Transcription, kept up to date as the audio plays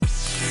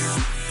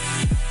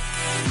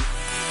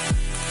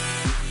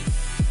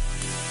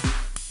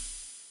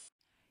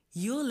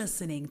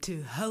listening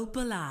to Hope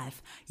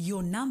Alive,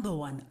 your number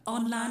one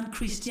online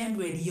Christian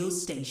radio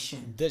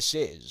station. This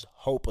is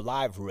Hope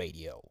Alive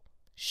Radio,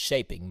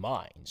 shaping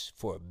minds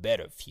for a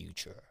better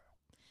future.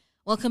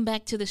 Welcome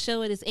back to the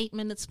show. It is 8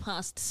 minutes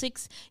past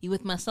 6. You're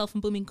with myself,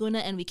 Mpumi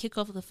Nguna, and we kick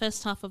off the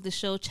first half of the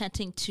show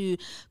chatting to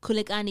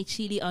Khulekani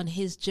Chili on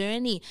his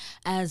journey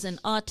as an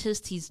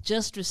artist. He's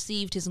just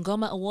received his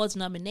Ngoma Awards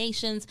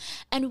nominations,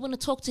 and we want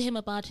to talk to him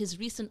about his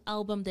recent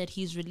album that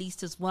he's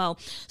released as well.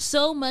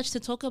 So much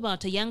to talk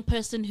about. A young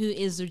person who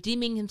is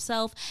redeeming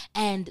himself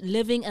and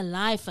living a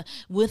life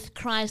with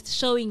Christ,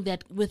 showing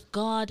that with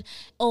God,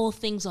 all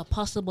things are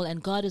possible,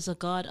 and God is a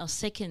God of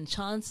second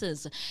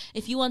chances.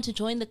 If you want to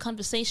join the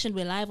conversation,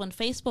 we're live on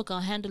Facebook.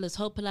 Our handle is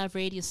Hope Alive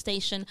Radio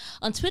Station.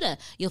 On Twitter,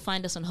 you'll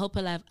find us on Hope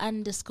Alive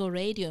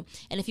 _radio.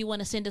 And if you want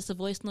to send us a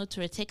voice note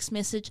or a text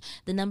message,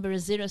 the number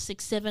is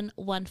 067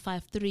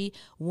 153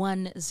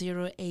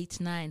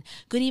 1089.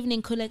 Good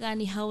evening,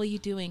 Khulekani. How are you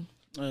doing?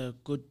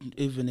 Good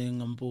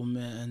evening,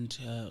 Mpumi, and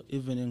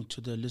evening to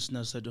the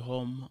listeners at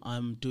home.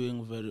 I'm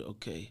doing very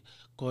okay.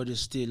 God is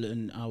still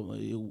in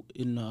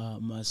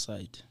my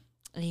side.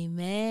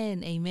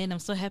 Amen. Amen. I'm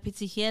so happy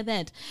to hear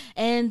that.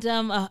 And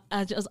I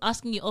was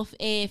asking you off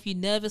air if you're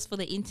nervous for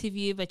the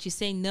interview, but you're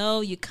saying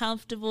no, you're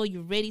comfortable,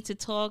 you're ready to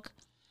talk.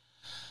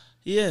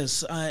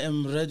 Yes, I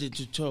am ready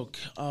to talk.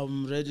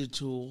 I'm ready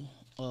to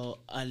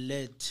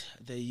alert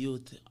the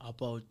youth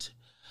about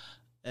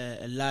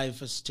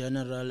life as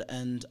general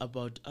and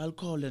about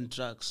alcohol and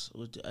drugs.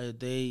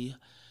 They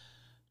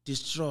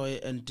destroy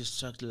and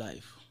destruct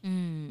life.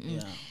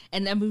 Yeah.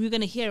 And we're going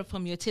to hear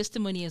from your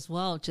testimony as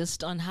well,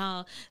 just on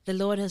how the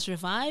Lord has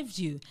revived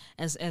you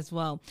as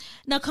well.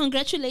 Now,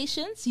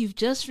 congratulations. You've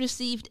just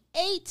received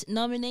 8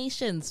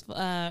 nominations,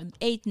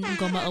 8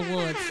 Ngoma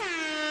Awards.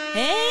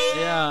 Hey?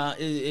 Yeah,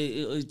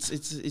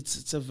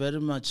 it's a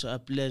very much a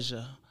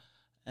pleasure.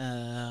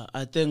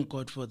 I thank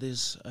God for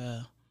this.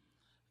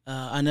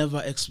 I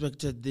never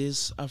expected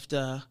this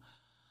after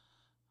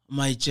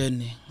my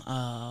journey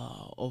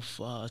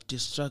of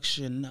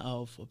destruction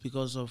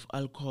because of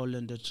alcohol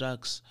and the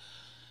drugs.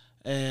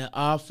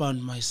 I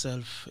found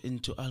myself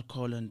into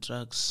alcohol and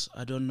drugs.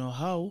 I don't know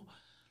how,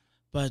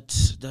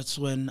 but that's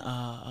when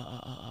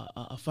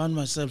I found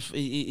myself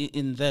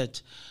in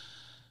that.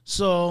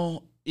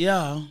 So,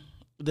 yeah,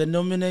 the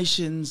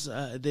nominations,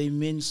 they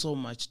mean so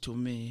much to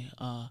me.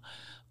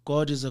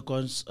 God is a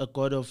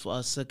God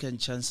of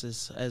second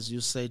chances, as you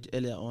said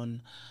earlier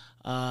on.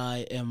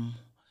 I am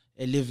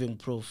a living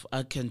proof.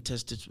 I can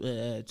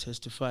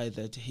testify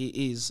that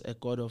He is a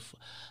God of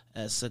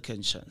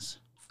second chance.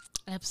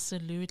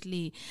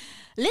 Absolutely.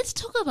 Let's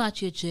talk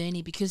about your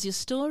journey, because your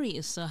story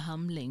is so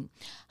humbling.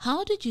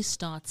 How did you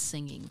start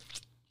singing?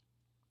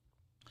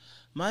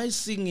 My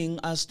singing,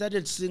 I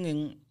started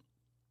singing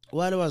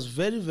while I was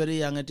very, very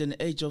young. At an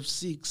age of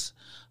 6,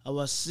 I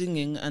was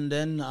singing, and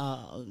then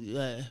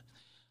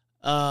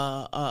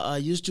I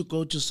used to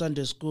go to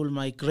Sunday school.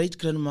 My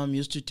great-grandmom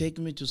used to take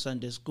me to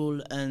Sunday school,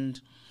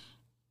 and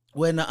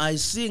when I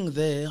sing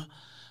there,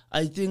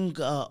 I think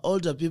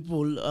older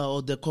people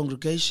or the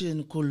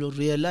congregation could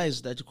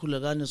realize that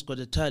Khulekani's got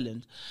a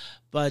talent.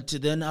 But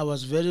then I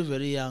was very,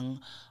 very young.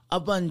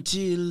 Up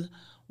until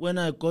when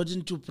I got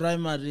into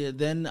primary,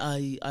 then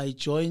I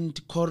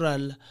joined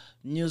choral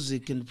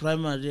music in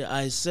primary.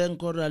 I sang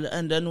choral,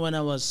 and then when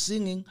I was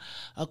singing,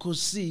 I could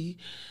see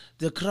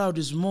the crowd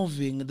is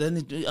moving.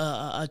 Then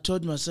I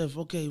told myself,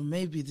 okay,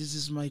 maybe this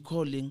is my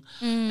calling.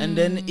 And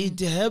then it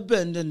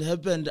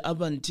happened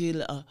up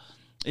until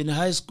in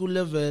high school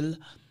level.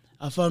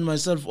 I found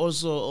myself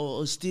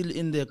also still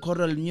in the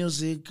choral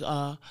music.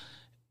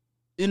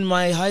 In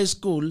my high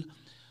school,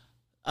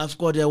 I've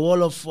got a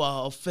wall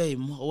of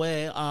fame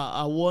where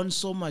I won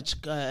so much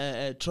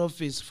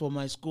trophies for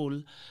my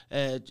school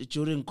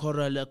during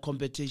choral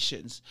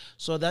competitions.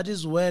 So that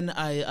is when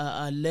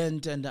I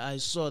learned and I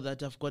saw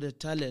that I've got a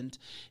talent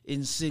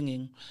in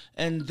singing.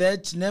 And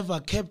that never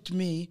kept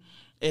me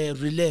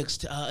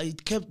relaxed.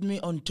 It kept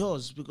me on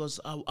toes because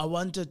I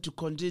wanted to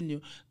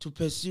continue to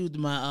pursue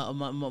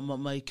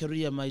my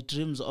career, my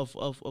dreams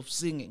of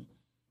singing.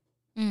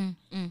 I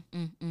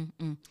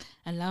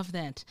love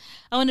that.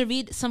 I want to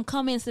read some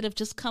comments that have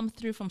just come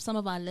through from some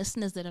of our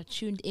listeners that are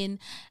tuned in.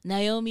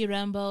 Naomi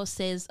Rambo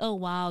says, "Oh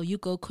wow, you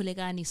go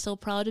Khulekani, so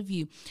proud of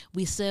you.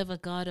 We serve a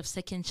God of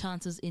second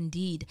chances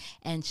indeed."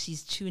 And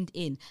she's tuned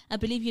in. I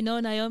believe you know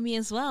Naomi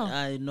as well.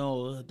 I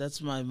know,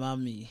 that's my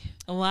mommy.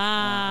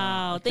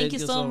 Wow, thank you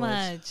so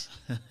much.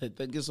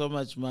 Thank you so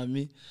much,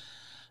 mommy.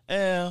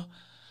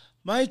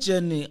 My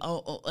journey,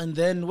 and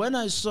then when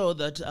I saw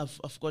that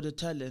I've got a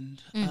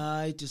talent,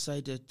 I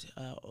decided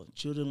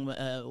during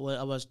when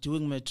I was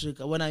doing matric.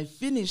 When I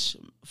finished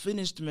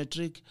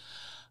matric,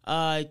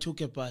 I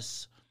took a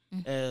bus,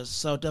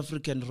 South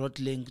African road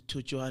link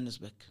to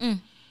Johannesburg,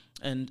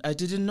 and I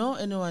didn't know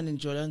anyone in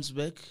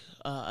Johannesburg.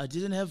 I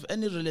didn't have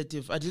any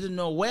relative. I didn't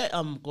know where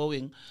I'm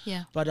going.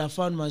 Yeah. But I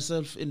found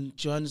myself in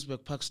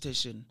Johannesburg Park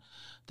Station.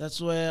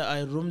 That's where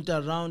I roamed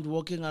around,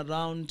 walking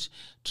around,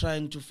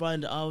 trying to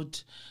find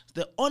out.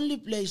 The only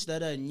place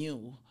that I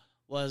knew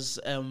was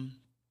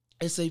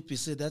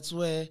SAPC, that's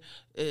where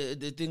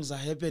the things are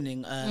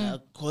happening.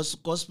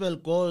 Gospel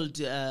Gold,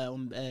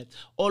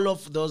 all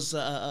of those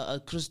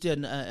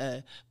Christian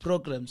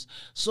programs.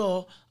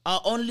 So I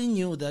only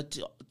knew that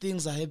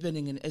things are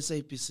happening in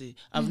SAPC.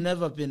 I've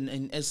never been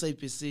in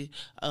SAPC.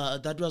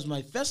 That was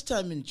my first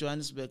time in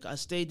Johannesburg. I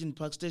stayed in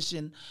Park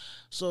Station.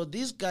 So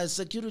these guys,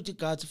 security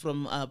guards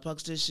from Park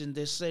Station,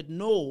 they said,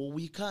 no,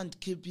 we can't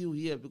keep you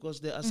here because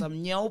there are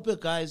some Nyaupe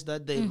guys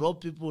that they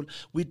rob people.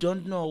 We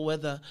don't know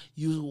whether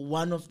you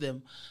one of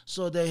them.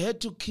 So they had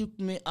to keep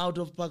me out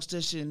of Park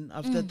Station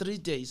after 3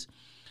 days.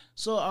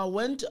 So I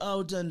went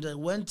out and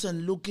went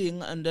and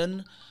looking, and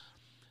then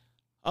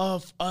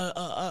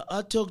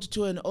I talked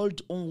to an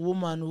old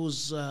woman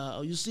who's,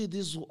 you see,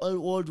 this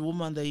old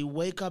woman, they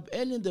wake up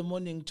early in the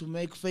morning to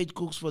make fate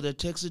cooks for the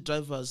taxi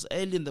drivers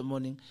early in the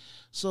morning.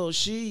 So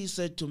she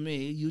said to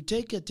me, you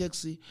take a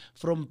taxi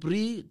from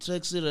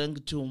pre-taxi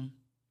rank to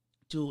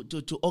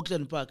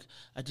Auckland Park.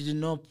 I didn't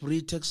know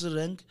pre-taxi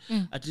rank.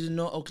 I didn't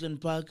know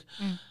Auckland Park.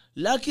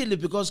 Luckily,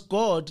 because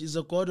God is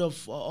a God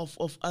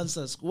of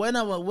answers.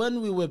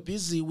 When we were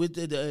busy with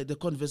the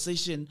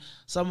conversation,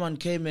 someone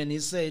came and he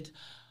said,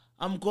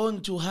 I'm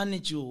going to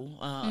Honeydew,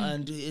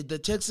 and the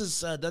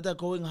taxis that are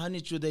going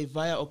Honeydew, they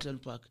via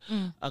Auckland Park.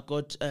 I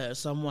got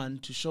someone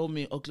to show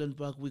me Auckland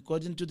Park. We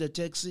got into the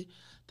taxi.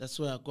 That's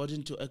where I got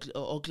into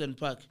Auckland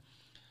Park.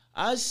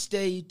 I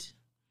stayed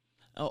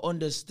on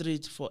the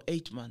street for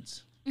 8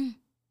 months.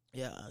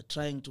 Yeah,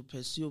 trying to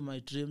pursue my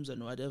dreams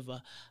and whatever.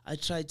 I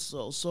tried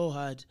so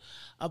hard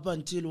up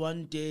until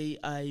one day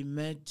I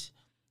met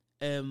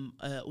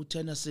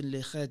Utenasin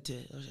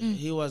Lechete.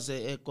 He was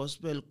a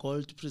gospel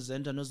called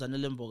presenter, no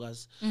Zanele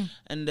Mbogas.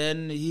 And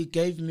then he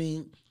gave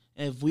me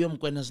Vuyo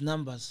Mkwena's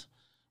numbers.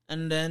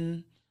 And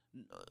then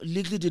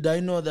little did I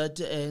know that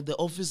the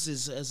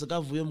offices as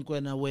Vuyo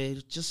Mkwena were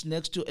just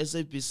next to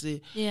SAPC.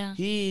 Yeah.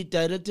 He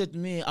directed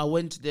me. I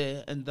went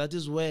there, and that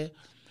is where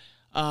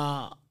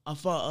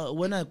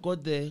when I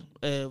got there,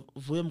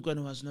 Vuyo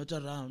Mkwena was not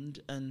around,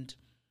 and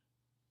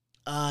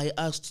I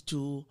asked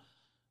to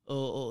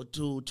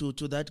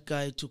that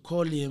guy to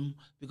call him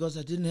because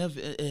I didn't have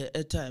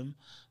a time,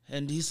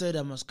 and he said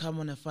I must come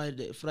on a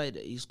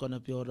Friday. He's gonna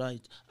be all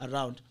right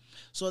around.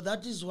 So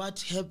that is what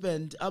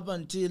happened up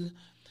until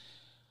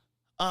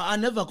I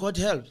never got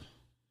help.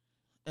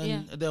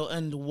 And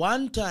and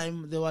one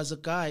time there was a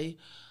guy,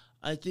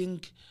 I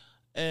think,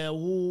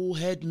 who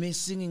had me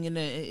singing in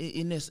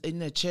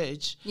a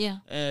church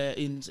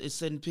in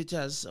St.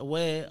 Peter's,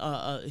 where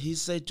he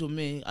said to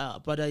me,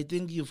 but I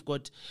think you've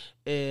got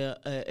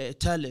a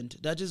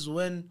talent. That is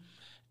when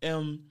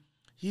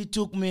he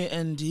took me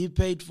and he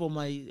paid for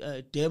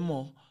my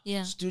demo,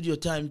 studio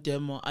time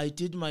demo. I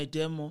did my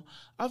demo.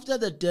 After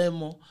the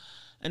demo,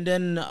 and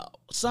then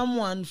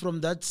someone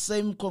from that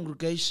same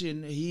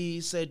congregation,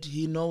 he said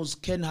he knows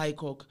Ken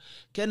Highcock.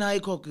 Ken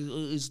Highcock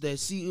is the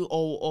CEO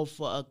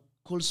of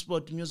Cool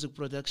Spot Music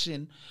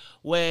Production,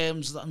 where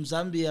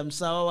Mzambia,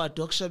 Msawa,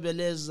 Doksha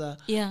Beleza,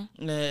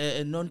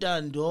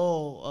 Nontando,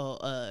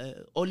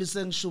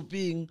 Oliseng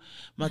Shuping,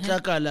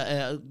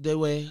 Matlakala, they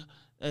were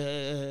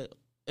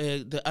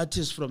the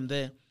artists from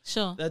there.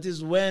 Sure. That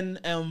is when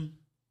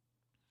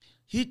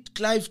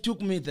Clive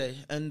took me there,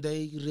 and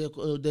they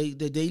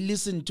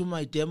listened to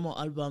my demo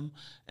album,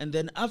 and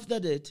then after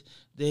that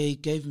they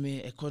gave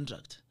me a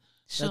contract.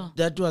 Sure.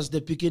 That was the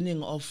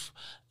beginning of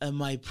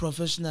my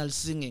professional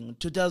singing.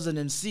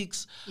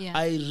 2006,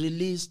 I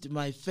released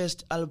my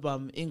first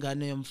album,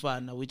 Ingane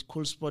Yomfana, with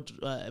Cool Spot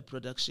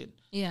Production.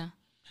 Yeah.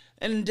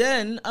 And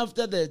then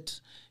after that,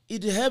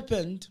 it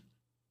happened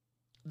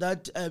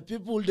that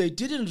people, they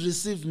didn't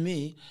receive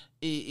me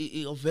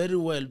very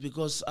well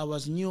because I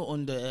was new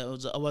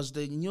I was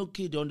the new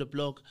kid on the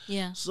block.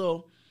 Yeah.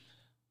 So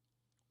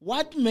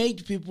what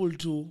made people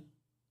to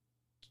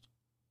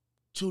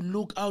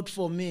look out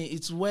for me,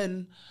 it's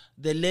when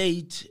the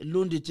late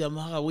Lundi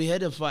Tiamaga, we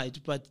had a fight,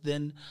 but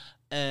then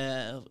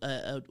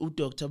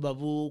Dr.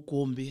 Babu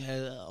Kumbi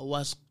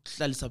was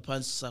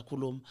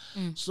Sakulum.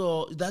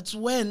 So that's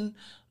when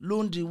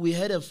Lundi, we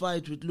had a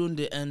fight with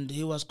Lundi, and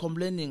he was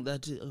complaining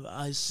that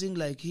I sing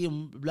like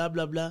him, blah,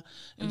 blah, blah.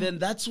 And then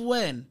that's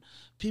when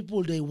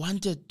people, they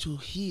wanted to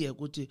hear,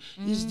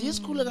 is this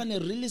Kulagane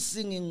really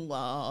singing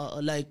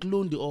like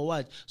Lundi or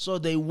what? So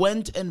they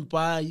went and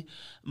buy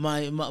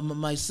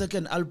my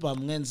second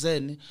album,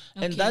 Ngenzeni,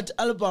 and that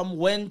album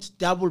went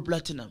double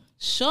platinum.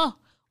 Sure.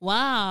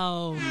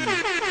 Wow.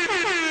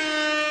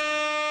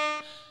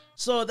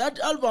 So that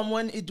album,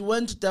 when it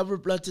went double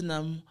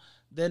platinum,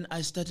 then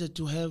I started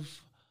to have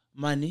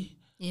money.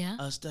 Yeah.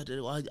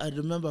 I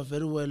remember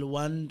very well,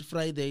 one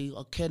Friday,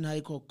 Ken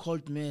Highcock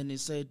called me and he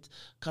said,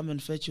 come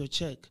and fetch your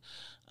check.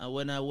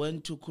 When I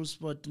went to Cool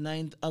Spot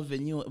 9th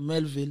Avenue,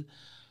 Melville,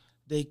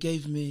 they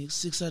gave me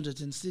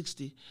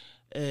 660.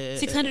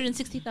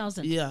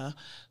 660,000. Yeah.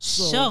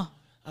 So sure.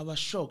 I was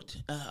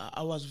shocked.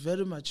 I was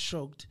very much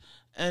shocked.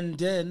 And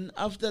then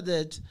after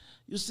that,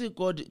 you see,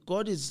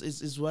 God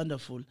is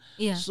wonderful.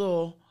 Yeah.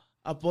 So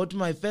I bought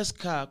my first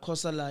car,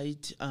 Cosa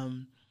Light,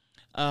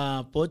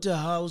 bought a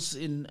house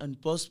in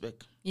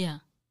Bospec. Yeah.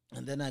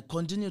 And then I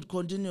continued.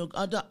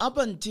 Up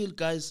until,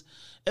 guys,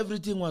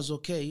 everything was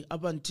okay.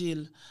 Up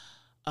until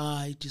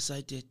I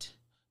decided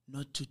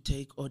not to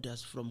take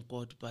orders from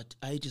God, but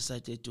I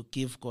decided to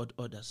give God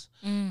orders.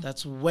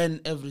 That's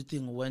when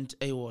everything went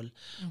AWOL.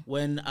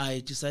 When I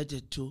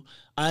decided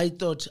I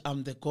thought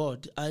I'm the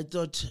God. I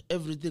thought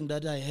everything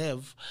that I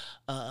have,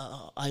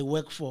 I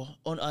work for.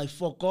 I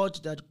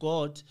forgot that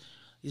God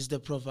is the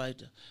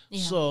provider.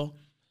 Yeah. So,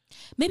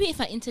 maybe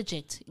if I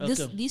interject,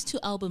 Okay. these 2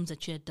 albums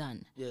that you had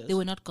done, Yes. they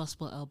were not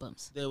gospel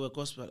albums. they were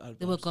gospel albums.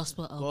 They were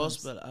gospel albums.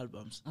 Gospel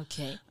albums.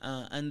 Okay.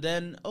 And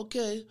then,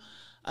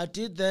 I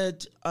did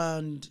that,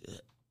 and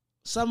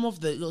some of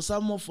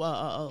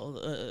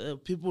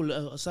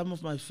people, some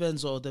of my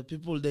friends or the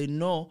people they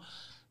know,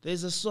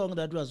 there's a song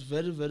that was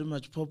very, very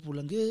much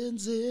popular.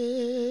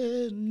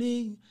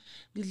 Ngenzeni,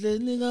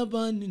 ngidleni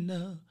ngabani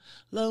na,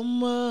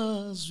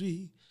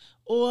 lamazwi,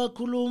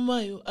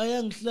 owakhulumayo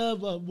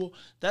ayangihlaba bo.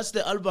 That's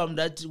the album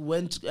that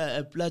went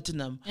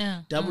platinum,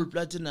 Yeah, double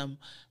platinum.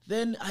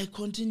 Then I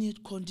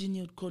continued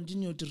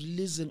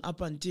releasing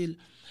up until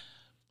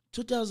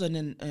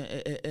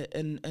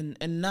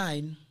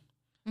 2009.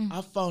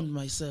 I found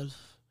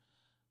myself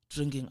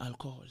drinking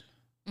alcohol.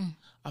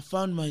 I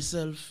found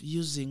myself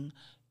using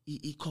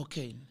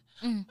cocaine.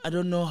 I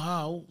don't know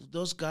how.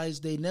 Those guys,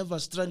 they never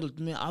strangled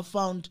me. I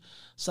found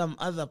some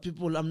other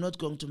people, I'm not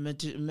going to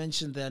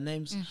mention their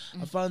names.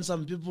 I found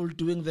some people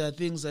doing their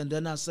things, and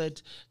then I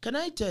said, can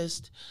I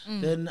test?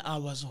 Then I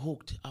was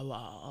hooked. I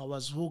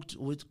was hooked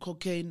with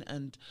cocaine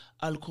and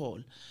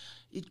alcohol.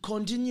 It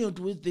continued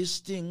with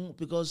this thing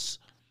because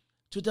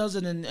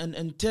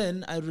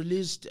 2010, I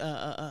released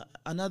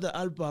another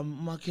album,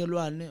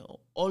 Makelwane.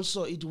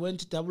 Also, it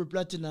went double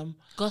platinum.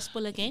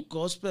 Gospel again?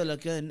 Gospel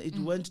again. It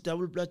went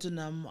double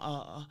platinum.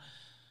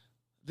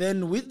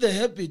 Then, with the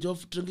habit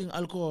of drinking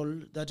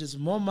alcohol, that is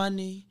more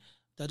money,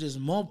 that is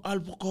more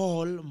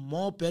alcohol,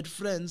 more bad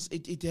friends.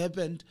 It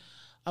happened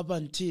up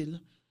until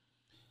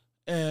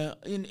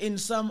in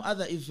some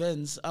other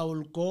events, I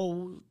will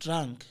go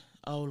drunk.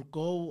 I will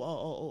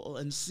go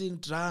and sing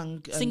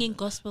drunk. Singing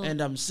gospel.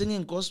 And I'm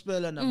singing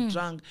gospel and I'm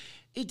drunk.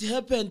 It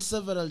happened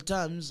several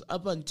times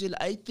up until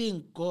I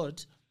think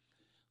God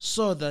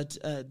saw that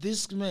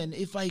this man,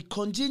 if I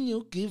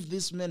continue give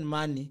this man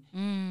money,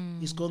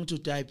 he's going to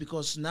die.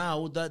 Because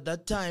now,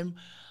 that time,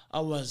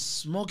 I was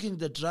smoking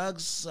the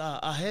drugs.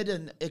 I had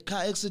a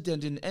car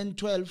accident in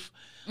N12.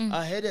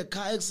 I had a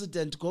car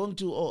accident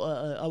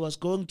I was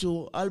going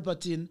to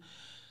Albertine.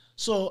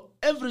 So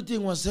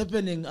everything was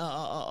happening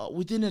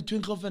within a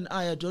twinkle of an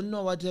eye. I don't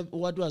know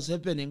what was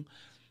happening.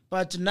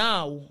 But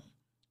now,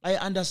 I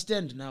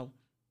understand now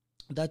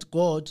that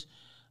God,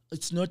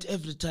 it's not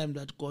every time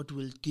that God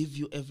will give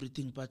you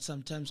everything, but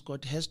sometimes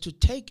God has to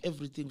take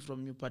everything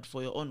from you, but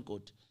for your own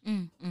good.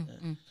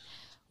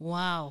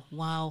 Wow.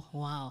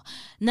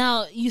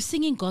 Now, you're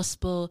singing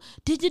gospel.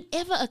 Did it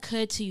ever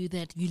occur to you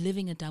that you're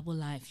living a double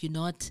life? You're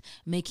not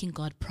making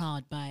God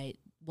proud by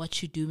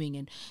what you're doing,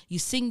 and you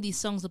sing these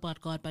songs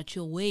about God, but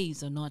your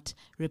ways are not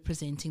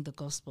representing the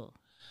gospel?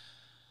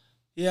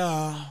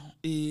 Yeah,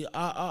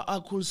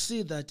 I could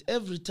see that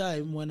every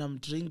time when I'm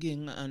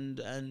drinking and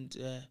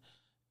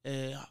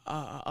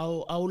I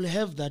will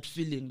have that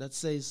feeling that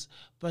says,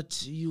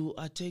 but you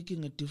are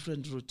taking a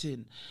different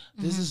routine.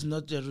 This is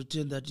not the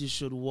routine that you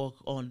should work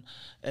on.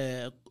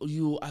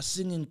 You are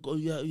singing,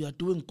 you are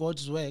doing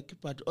God's work,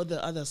 but on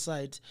the other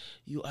side,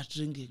 you are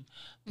drinking.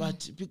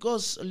 But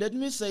because, let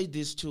me say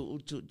this to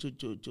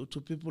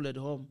people at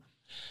home,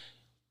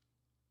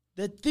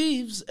 the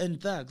thieves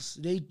and thugs,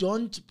 they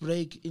don't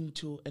break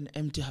into an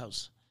empty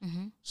house.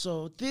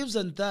 So thieves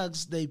and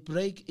thugs, they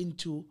break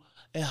into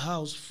a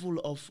house full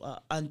of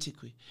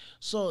antiquity.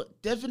 So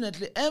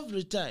definitely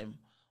every time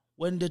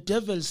when the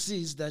devil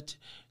sees that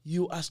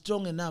you are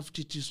strong enough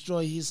to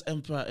destroy his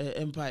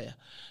empire,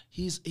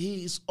 he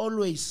is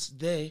always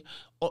there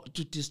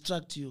to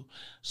distract you.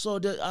 So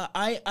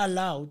I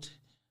allowed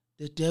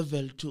the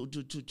devil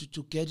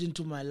to get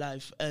into my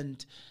life,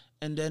 and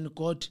then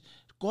God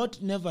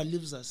never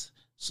leaves us.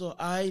 So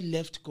I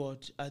left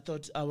God. I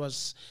thought I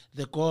was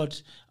the God.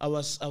 I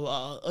was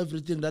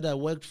everything that I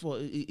worked for.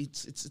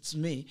 It's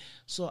me.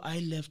 So I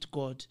left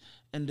God,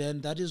 and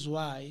then that is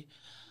why,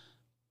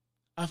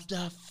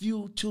 after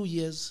 2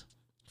 years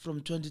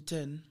from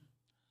 2010,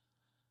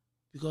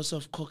 because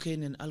of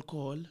cocaine and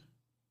alcohol,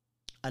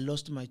 I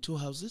lost my 2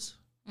 houses.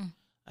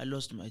 I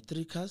lost my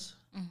 3 cars.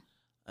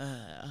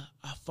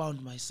 I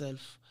found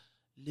myself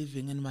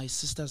living in my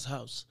sister's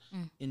house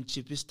in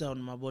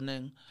Chipistown,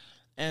 Maboneng.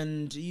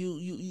 And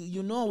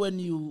you know, when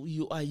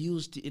you are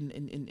used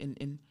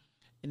in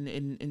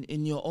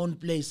your own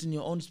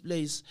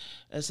place,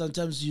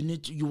 sometimes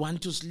you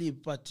want to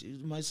sleep, but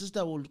my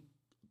sister will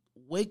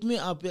wake me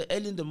up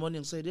early in the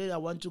morning, say, hey, I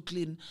want to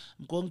clean,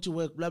 I'm going to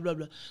work, blah blah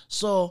blah.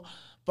 So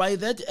by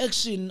that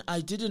action,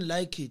 I didn't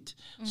like it.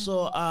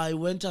 So I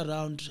went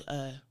around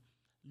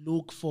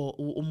look for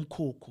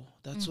umkhukhu.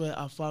 That's where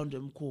I found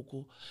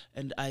umkhukhu,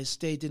 and I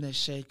stayed in a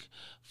shack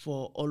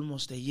for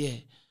almost a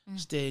year,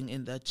 staying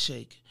in that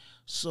shack.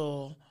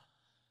 So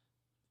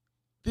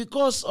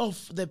because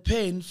of the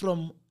pain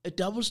from a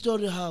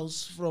double-story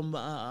house, from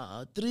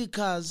 3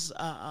 cars,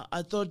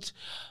 I thought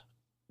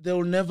there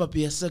will never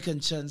be a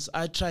second chance.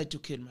 I tried to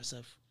kill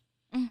myself.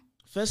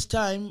 First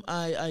time,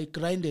 I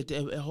grinded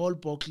a whole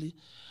broccoli.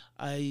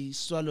 I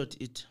swallowed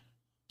it.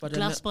 But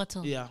Glass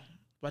bottle. Yeah,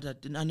 but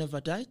I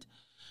never died.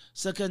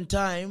 Second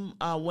time,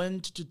 I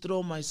went to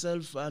throw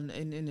myself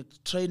in a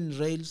train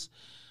rails.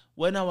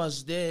 When I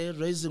was there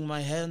raising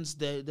my hands,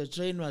 the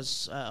train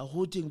was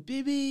hooting,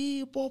 beep,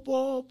 beep, pop,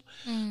 pop.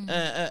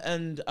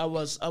 And I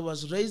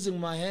was raising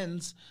my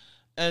hands,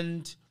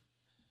 and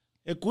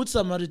a good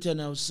Samaritan,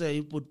 I would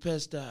say,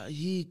 Pastor,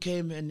 he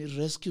came and he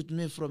rescued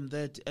me from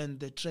that, and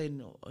the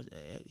train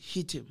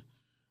hit him.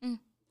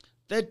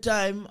 That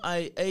time,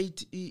 I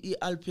ate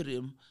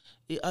Alpirim.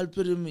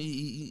 I-Alpirim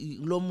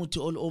lo muthi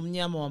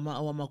omnyama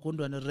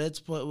wamakondwane,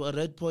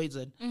 red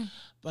poison.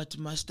 But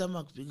my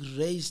stomach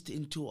raised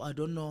into I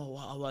don't know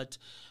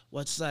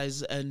what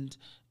size,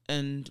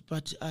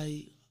 but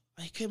I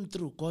came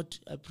through. God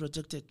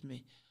protected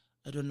me.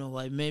 I don't know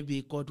why.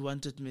 Maybe God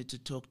wanted me to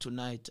talk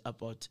tonight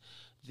about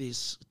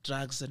these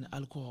drugs and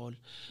alcohol.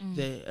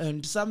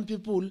 And some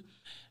people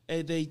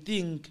they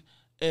think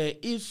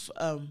if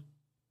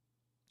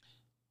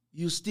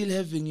you still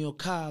having your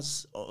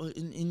cars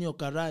in your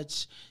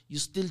garage, you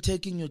still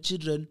taking your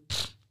children,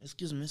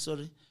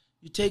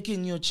 you're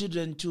taking your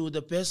children to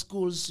the best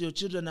schools, your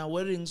children are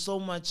wearing so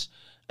much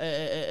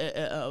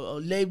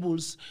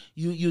labels,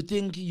 you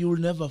think you'll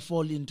never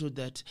fall into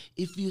that.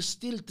 If you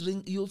still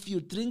drink, if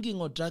you're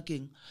drinking or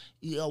drugging,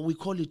 we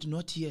call it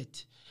not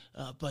yet,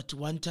 but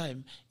one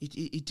time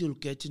it will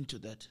get into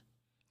that.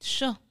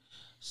 Sure.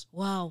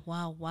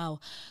 Wow.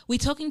 We're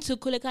talking to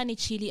Khulekani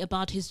Chili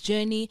about his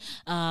journey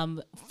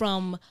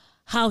from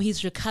how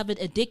he's recovered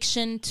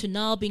addiction to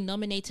now being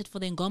nominated for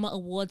the Ngoma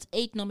Awards,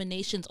 8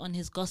 nominations on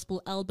his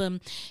gospel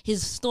album.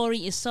 His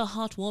story is so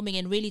heartwarming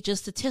and really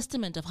just a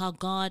testament of how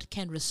God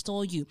can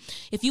restore you.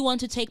 If you want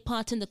to take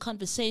part in the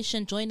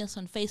conversation, join us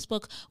on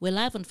Facebook. We're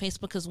live on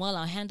Facebook as well.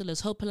 Our handle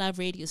is Hope Alive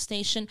Radio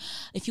Station.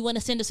 If you want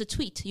to send us a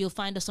tweet, you'll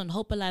find us on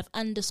Hope Alive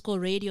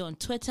 _radio on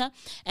Twitter.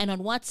 And on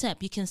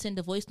WhatsApp, you can send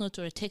a voice note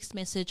or a text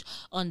message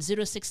on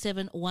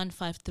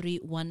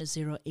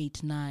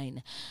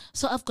 067-153-1089.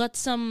 So I've got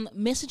some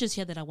messages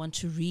here that I want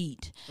to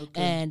read.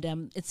 Okay. And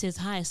it says,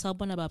 hi,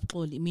 sawubona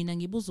babxoli, mina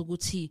ngibuza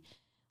ukuthi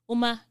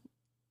uma,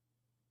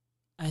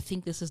 I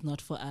think this is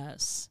not for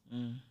us.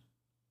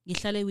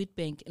 Ngihlale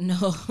Witbank.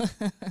 No.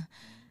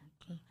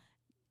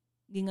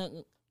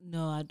 No,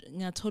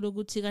 ngathola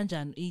ukuthi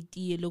kanjani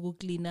itiye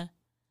lokuklina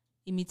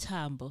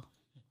imithambo.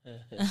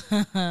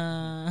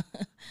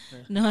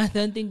 No, I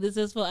don't think this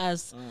is for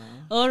us.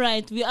 All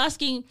right, we're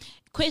asking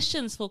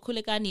questions for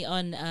Khulekani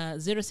on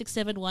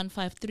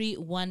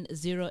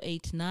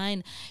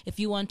 067-153-1089. If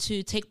you want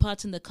to take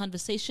part in the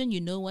conversation,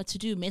 you know what to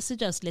do.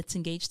 Message us. Let's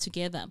engage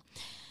together.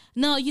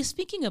 Now, you're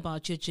speaking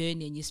about your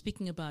journey, and you're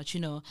speaking about,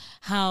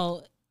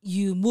 how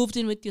you moved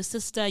in with your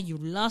sister, you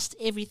lost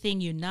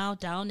everything, you're now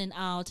down and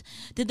out.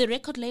 Did the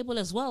record label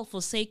as well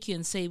forsake you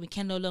and say, we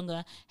can no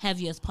longer have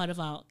you as part of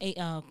our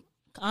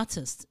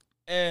artist?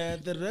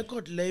 The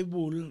record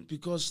label,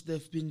 because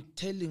they've been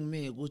telling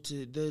me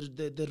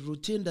the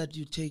routine that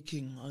you're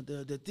taking,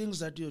 the things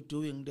that you're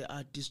doing, they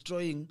are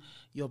destroying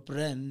your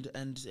brand,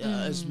 and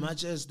as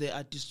much as they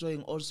are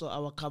destroying also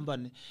our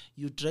company,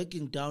 you're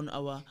dragging down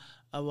our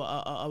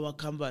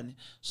company.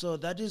 So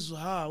that is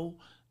how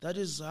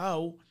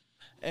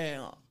they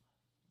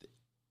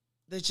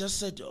just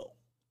said,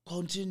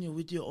 continue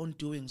with your own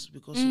doings,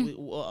 because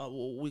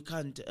we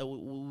can't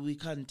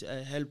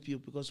help you,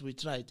 because we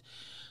tried.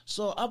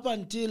 So up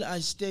until I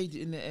stayed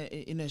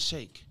in a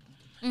shake.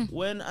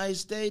 When I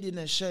stayed in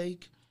a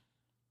shake,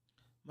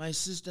 my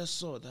sister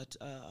saw that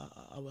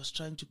I was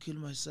trying to kill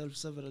myself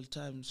several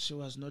times. She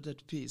was not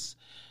at peace.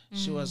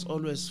 She was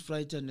always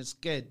frightened and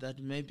scared that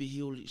maybe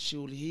she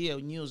will hear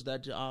news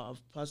that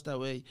I've passed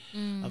away,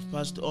 I've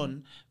passed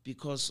on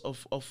because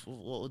of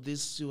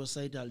these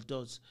suicidal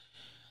thoughts.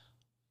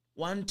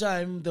 One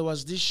time there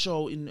was this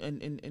show in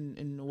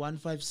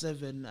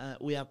 157,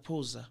 We Are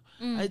Poser.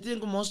 I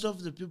think most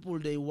of the people,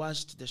 they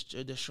watched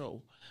the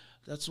show.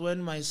 That's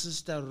when my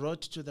sister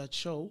wrote to that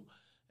show,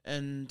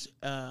 and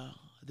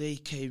they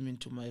came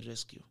into my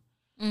rescue.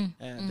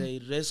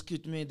 They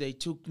rescued me. They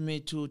took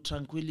me to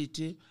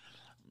Tranquility,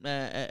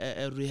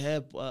 a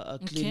rehab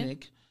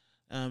clinic.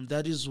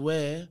 That is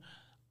where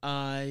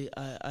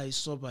I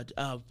sobered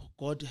up.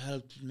 God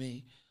helped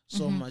me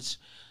so much.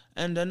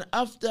 And then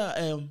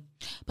after...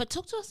 but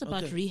talk to us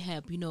about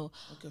rehab,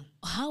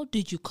 How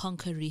did you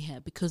conquer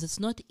rehab? Because it's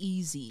not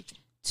easy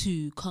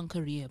to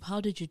conquer rehab.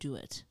 How did you do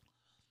it?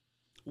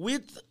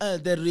 With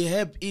the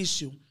rehab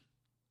issue,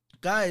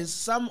 guys,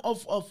 some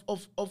of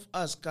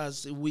us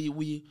guys,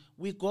 we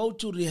go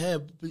to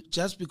rehab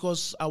just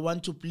because I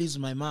want to please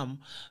my mom,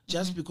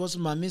 just because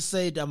mommy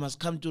said I must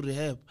come to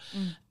rehab.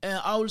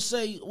 I will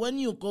say, when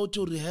you go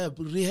to rehab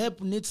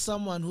needs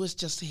someone who has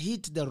just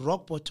hit the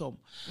rock bottom,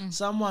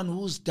 someone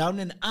who's down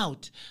and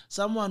out,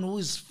 someone who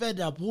is fed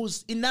up,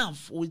 who's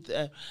enough with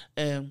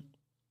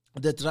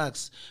the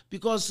drugs,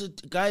 because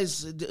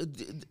guys,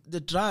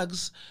 the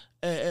drugs.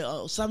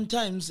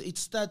 Sometimes it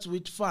starts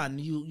with fun.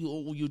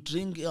 You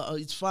drink,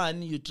 it's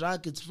fun. You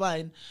drug, it's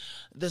fine.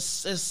 The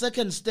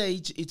second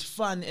stage, it's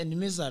fun and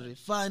misery.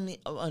 Fun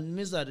and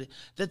misery.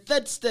 The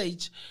third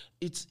stage,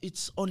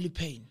 it's only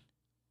pain.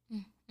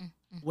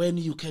 When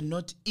you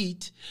cannot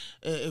eat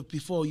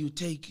before you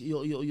take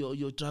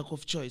your drug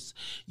of choice,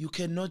 you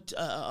cannot.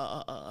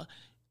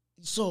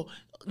 So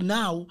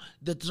now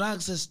the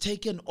drugs has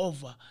taken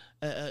over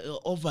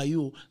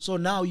you. So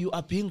now you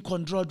are being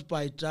controlled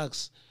by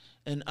drugs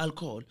and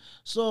alcohol.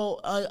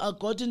 So I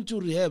got into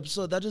rehab.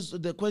 So that is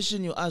the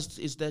question you asked,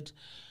 is that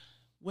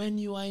when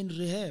you are in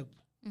rehab,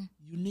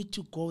 you need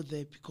to go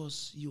there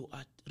because you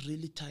are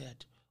really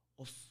tired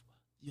of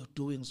your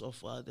doings of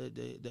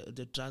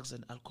the drugs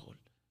and alcohol.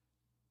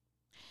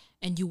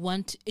 And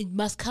it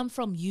must come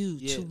from you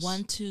to Yes,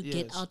 want to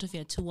get out of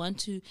here, to want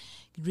to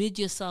rid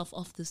yourself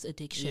of this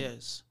addiction.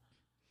 Yes.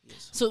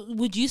 So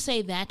would you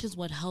say that is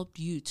what helped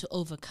you to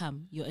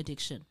overcome your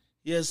addiction?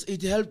 Yes,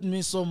 it helped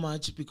me so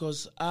much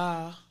because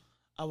I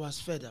was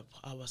fed up.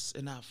 I was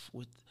enough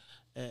with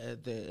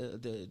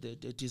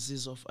the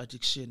disease of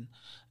addiction.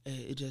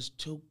 It has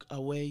took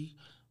away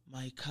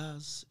my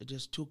cars. It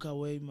just took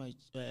away my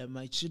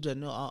children.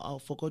 No, I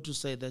forgot to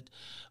say that.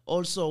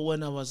 Also,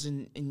 when I was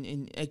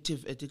in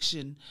active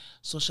addiction,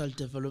 social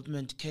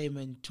development came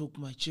and took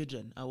my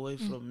children away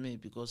from me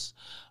because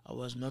I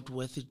was not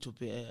worthy to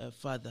be a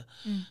father.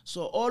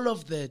 So all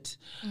of that,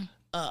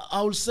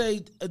 I will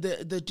say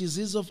the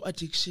disease of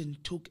addiction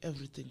took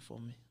everything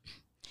from me.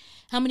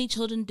 How many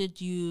children did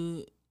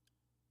you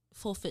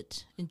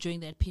forfeit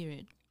during that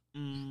period?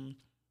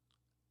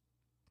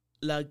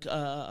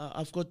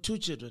 I've got 2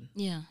 children.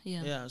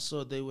 Yeah.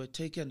 So they were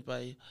taken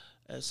by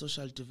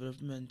social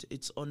development.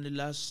 It's only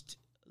last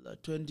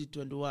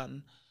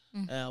 2021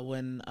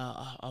 when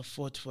I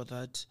fought for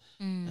that,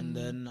 and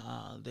then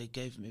they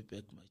gave me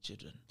back my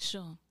children.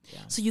 Sure.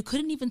 Yeah. So you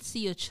couldn't even see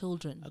your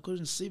children? I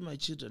couldn't see my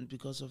children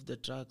because of the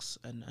drugs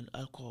and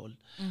alcohol.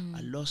 I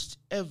lost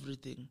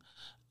everything,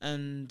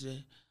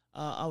 and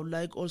I would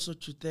like also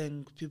to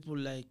thank people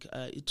like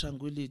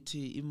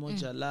Tranquility,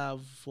 Emoja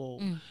Love for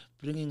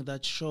bringing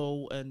that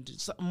show. And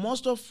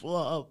most of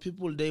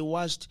people, they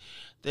watched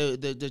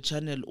the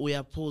channel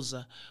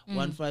Uyapoza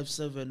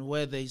 157,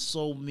 where they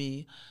saw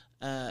me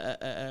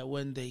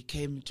when they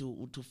came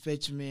to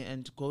fetch me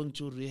and going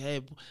to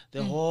rehab,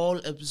 the whole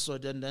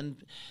episode, and then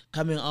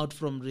coming out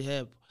from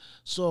rehab.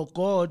 So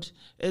God,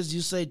 as you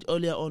said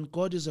earlier on,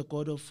 God is a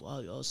God of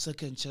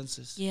second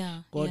chances.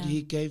 God,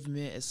 He gave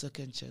me a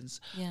second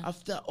chance.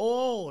 After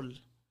all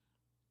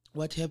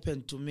what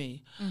happened to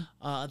me,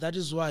 that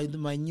is why in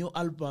my new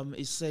album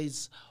it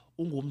says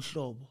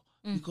Ungumhlobo,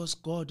 because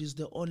God is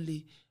the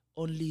only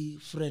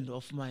friend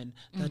of mine,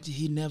 that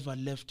He never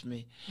left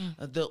me.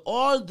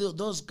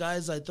 Those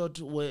guys I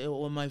thought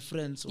were my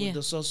friends,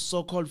 the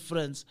so-called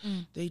friends,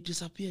 they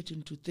disappeared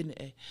into thin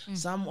air.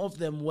 Some of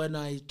them, when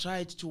I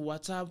tried to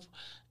WhatsApp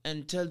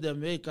and tell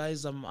them, hey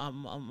guys, I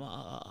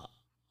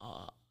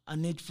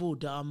need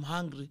food, I'm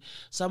hungry.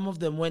 Some of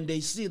them, when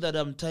they see that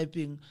I'm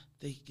typing,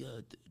 they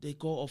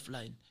go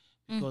offline.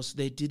 Because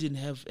they didn't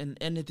have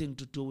anything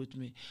to do with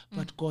me.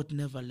 But God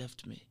never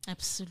left me.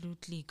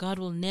 Absolutely. God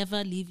will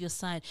never leave your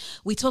side.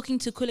 We're talking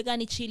to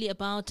Kulegani Chili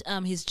about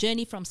his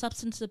journey from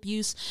substance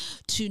abuse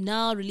to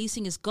now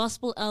releasing his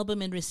gospel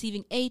album and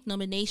receiving 8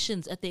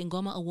 nominations at the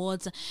Ngoma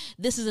Awards.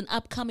 This is an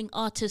upcoming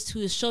artist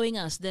who is showing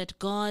us that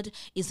God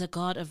is a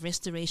God of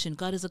restoration.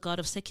 God is a God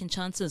of second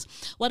chances.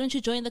 Why don't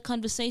you join the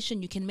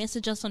conversation? You can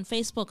message us on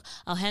Facebook.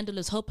 Our handle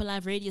is Hope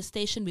Alive Radio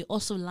Station. We're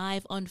also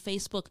live on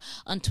Facebook.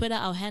 On Twitter,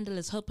 our handle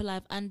is Hope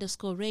Alive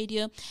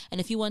 _radio.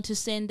 And if you want to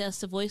send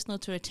us a voice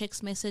note or a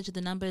text message,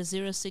 the number is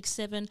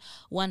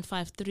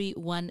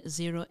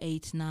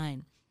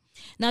 067-153-1089.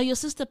 Now, your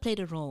sister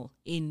played a role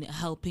in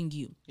helping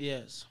you.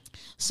 Yes.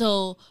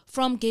 So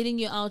from getting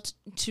you out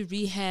to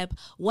rehab,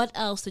 what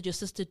else did your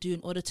sister do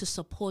in order to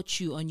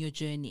support you on your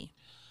journey?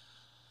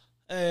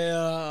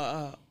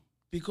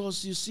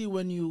 Because you see,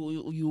 when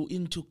you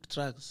into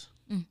drugs,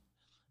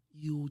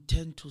 you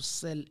tend to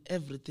sell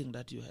everything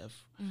that you have.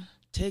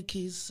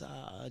 Techies,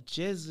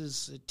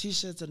 jerseys,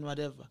 T-shirts and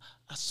whatever.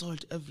 I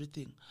sold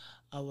everything.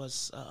 I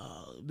was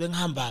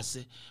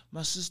benghambase.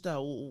 My sister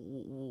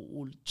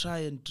would try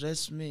and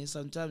dress me.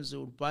 Sometimes they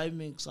would buy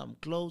me some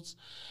clothes,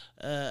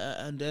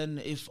 and then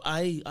if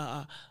I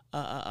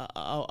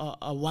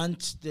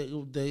want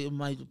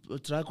my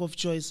drug of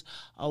choice,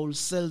 I will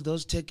sell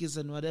those techies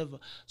and whatever.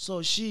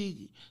 So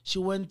she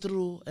went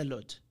through a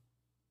lot.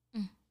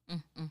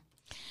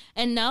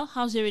 And now,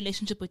 how's your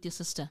relationship with your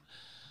sister?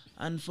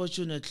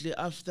 Unfortunately,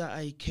 after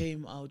I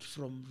came out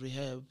from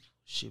rehab,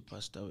 she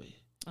passed away.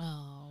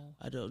 Oh.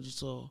 I don't.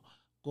 So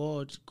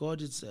God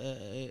is.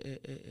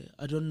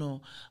 I don't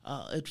know.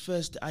 At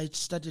first, I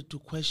started to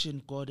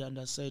question God, and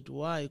I said,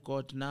 "Why,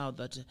 God? Now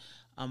that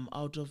I'm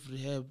out of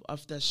rehab,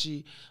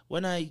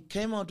 when I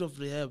came out of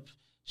rehab,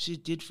 she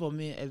did for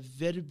me a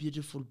very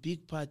beautiful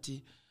big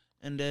party,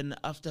 and then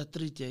after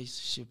 3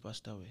 days, she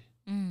passed away,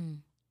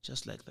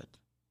 just like that."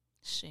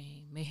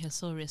 Shame. May her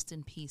soul rest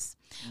in peace.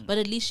 But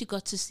at least she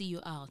got to see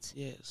you out.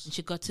 Yes. And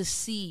she got to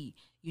see,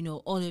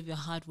 all of your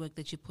hard work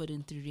that you put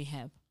in through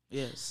rehab.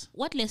 Yes.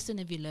 What lesson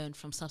have you learned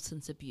from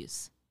substance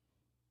abuse?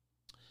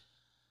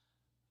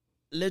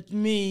 Let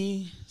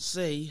me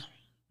say,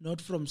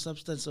 not from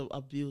substance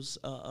abuse,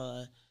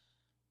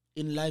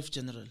 in life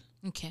general.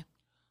 Okay.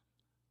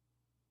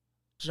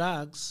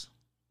 Drugs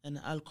and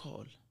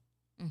alcohol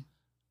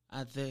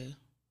are there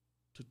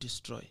to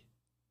destroy.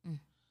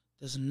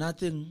 There's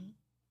nothing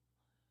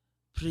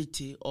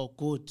pretty or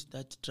good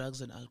that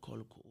drugs and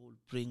alcohol will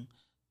bring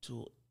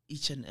to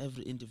each and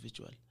every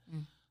individual.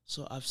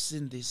 So I've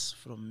seen this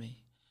from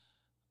me.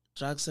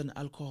 Drugs and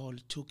alcohol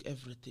took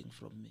everything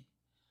from me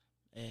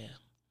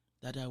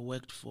that I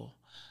worked for.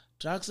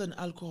 Drugs and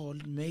alcohol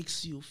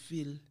makes you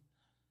feel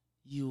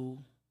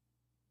you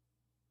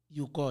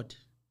God.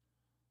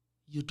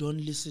 You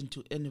don't listen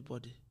to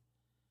anybody.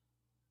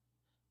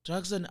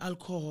 Drugs and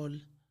alcohol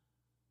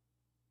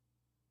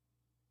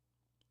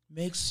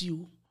makes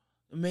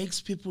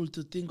people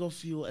to think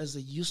of you as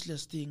a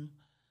useless thing,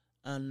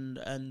 and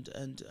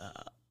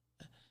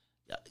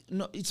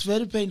it's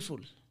very painful.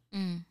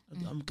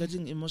 I'm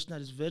getting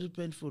emotional. It's very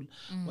painful.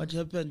 What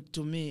happened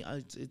to me,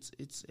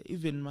 it's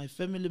even my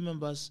family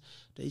members,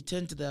 they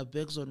turned their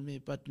backs on me,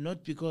 but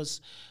not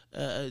because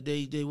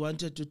they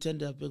wanted to turn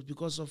their back,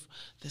 because of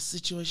the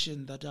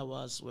situation that I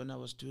was when I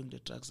was doing the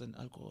drugs and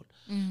alcohol.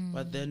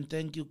 But then,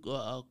 thank you,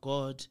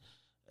 God.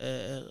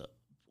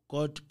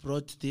 God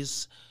brought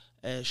this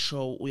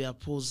show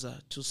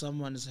Uyaphuza to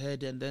someone's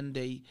head, and then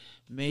they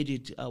made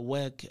it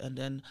work. And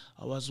then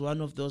I was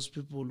one of those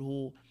people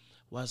who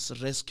was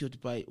rescued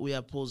by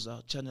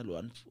Uyaphuza, Channel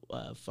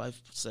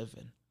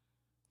 157.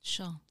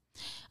 Sure.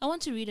 I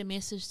want to read a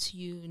message to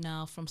you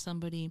now from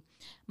somebody.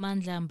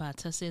 Mandla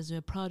Mbata says,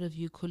 "We're proud of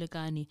you,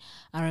 Kulekani.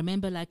 I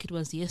remember like it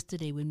was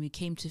yesterday when we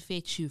came to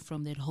fetch you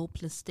from that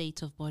hopeless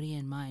state of body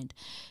and mind.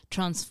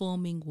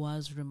 Transforming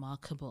was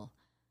remarkable."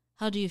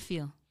 How do you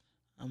feel?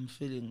 I'm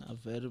feeling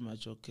very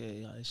much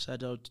okay. I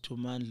shout out to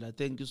Mandla.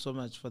 Thank you so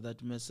much for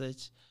that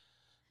message.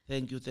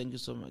 Thank you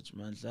so much,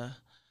 Mandla.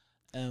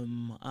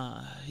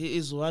 He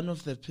is one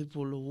of the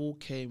people who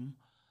came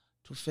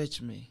to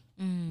fetch me.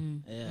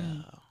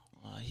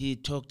 He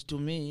talked to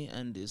me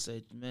and he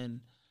said,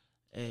 "Man,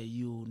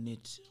 you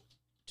need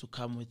to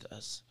come with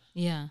us."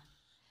 Yeah.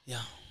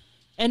 Yeah.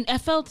 And I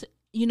felt,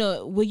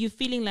 were you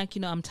feeling like,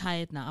 I'm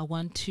tired now. I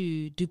want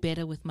to do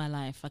better with my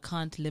life. I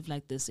can't live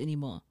like this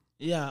anymore.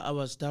 Yeah, I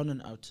was down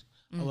and out.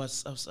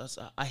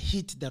 I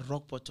hit the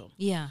rock bottom.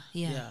 Yeah.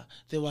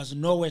 There was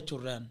nowhere to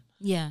run.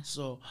 Yeah.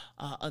 So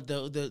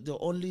the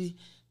only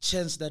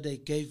chance that they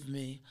gave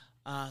me,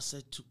 I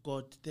said to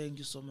God, "Thank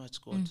you so much,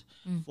 God,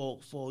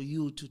 for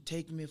you to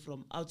take me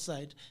from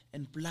outside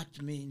and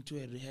plugged me into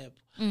a rehab."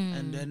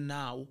 And then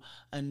now,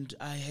 and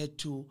I had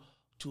to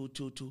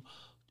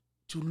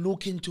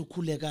look into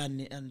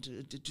Kulekani and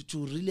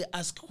to really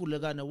ask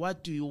Kulekani,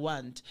 "What do you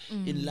want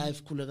in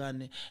life,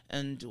 Kulekani,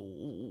 and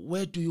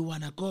where do you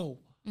want to go?"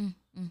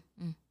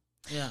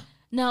 Yeah.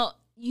 Now,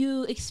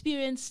 you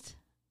experienced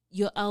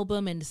your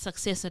album and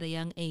success at a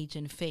young age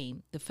and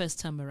fame the first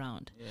time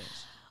around.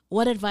 Yes.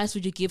 What advice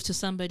would you give to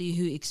somebody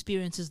who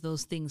experiences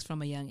those things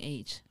from a young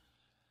age?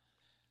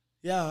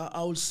 Yeah,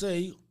 I would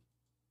say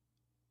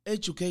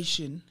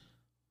education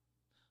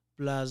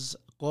plus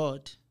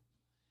God,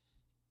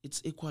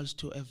 it's equals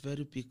to a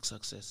very big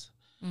success.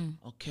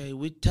 Okay,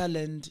 with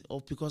talent,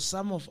 or because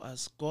some of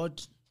us,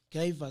 God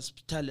gave us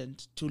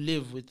talent to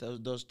live with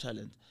those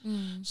talents.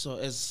 So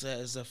as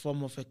a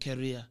form of a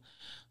career.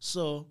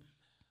 So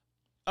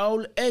I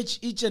will urge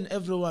each and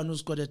everyone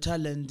who's got a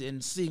talent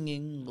in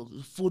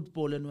singing,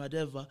 football and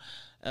whatever,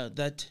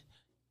 that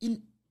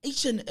in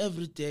each and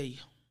every day,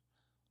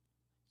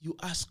 you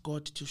ask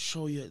God to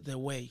show you the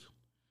way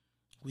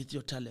with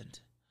your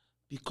talent.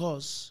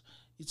 Because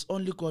it's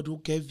only God who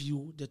gave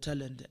you the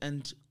talent,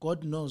 and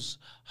God knows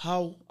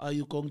how are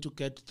you going to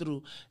get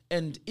through.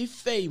 And if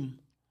fame,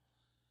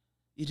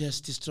 it has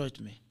destroyed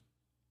me.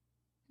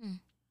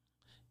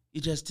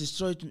 It has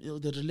destroyed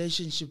the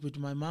relationship with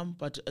my mom,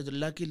 but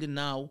luckily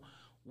now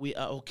we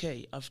are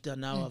okay. After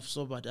now I've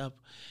sobered up.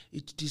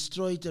 It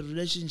destroyed the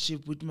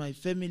relationship with my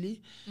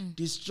family,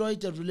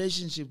 destroyed the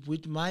relationship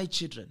with my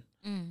children.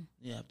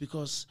 Yeah,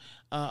 because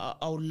I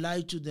would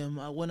lie to them.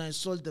 When I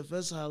sold the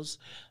first house,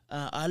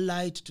 I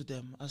lied to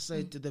them. I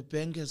said the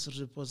bank has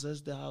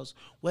repossessed the house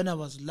when I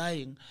was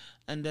lying,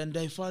 and then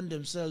they found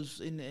themselves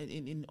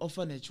in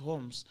orphanage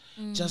homes,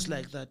 just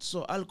like that.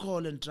 So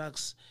alcohol and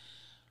drugs,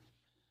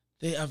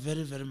 they are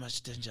very, very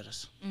much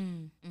dangerous.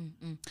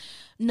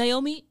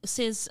 Naomi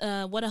says,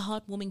 what a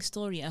heartwarming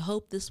story. I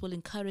hope this will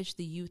encourage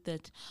the youth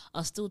that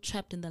are still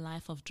trapped in the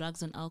life of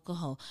drugs and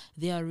alcohol.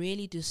 They are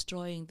really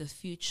destroying the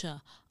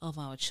future of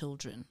our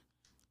children.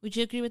 Would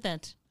you agree with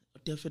that?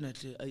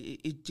 Definitely.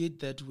 It did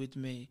that with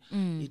me.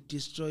 It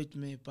destroyed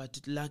me,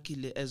 but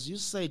luckily, as you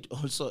said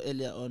also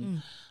earlier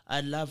on, I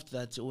loved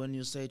that when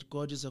you said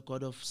God is a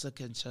God of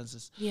second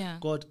chances. Yeah.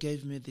 God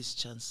gave me this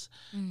chance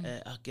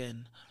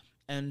again.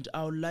 And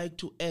I would like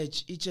to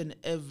urge each and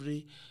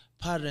every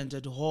parent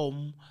at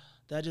home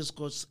that is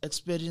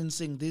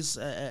experiencing this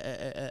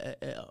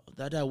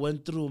that I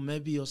went through,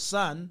 maybe your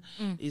son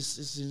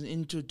is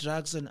into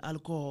drugs and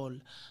alcohol,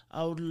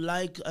 I would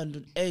like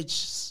and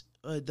urge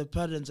the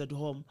parents at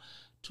home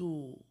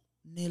to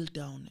kneel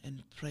down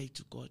and pray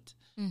to God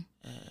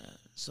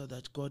so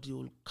that God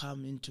will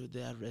come into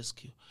their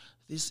rescue.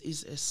 This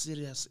is a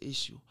serious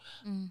issue.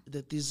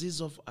 The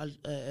disease of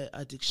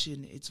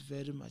addiction, it's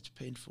very much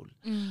painful.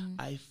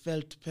 I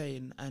felt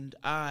pain and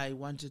I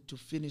wanted to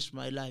finish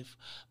my life,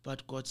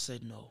 but God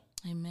said no.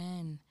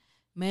 Amen.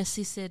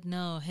 Mercy said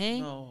no,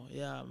 hey? No,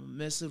 yeah,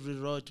 mercy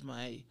rewrote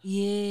my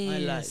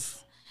Yes.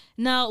 life.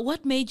 Now,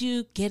 what made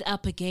you get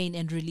up again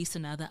and release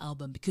another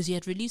album? Because you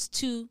had released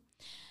 2.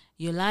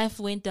 Your life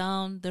went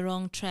down the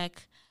wrong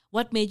track.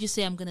 What made you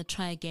say, I'm going to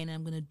try again,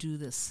 I'm going to do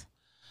this?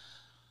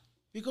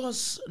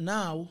 Because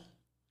now,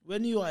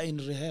 when you are in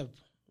rehab,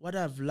 what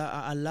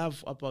I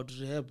love about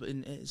rehab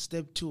in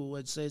step 2, where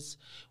it says,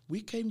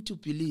 we came to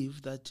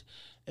believe that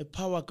a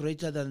power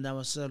greater than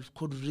ourselves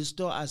could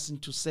restore us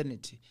into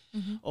sanity,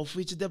 of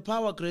which the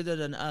power greater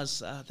than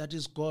us, that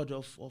is God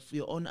of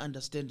your own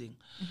understanding.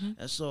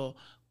 So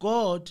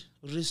God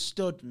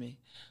restored me.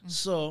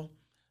 So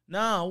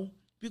now,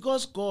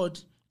 because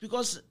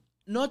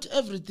not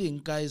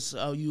everything, guys,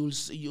 you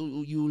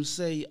will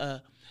say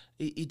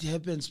it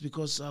happens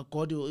because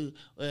God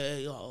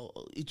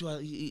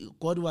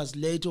was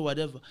late or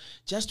whatever.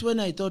 Just when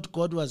I thought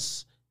God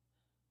was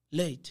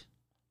late,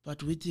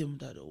 but with Him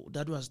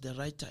that was the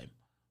right time.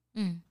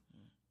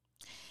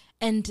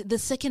 And the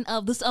second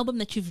album, this album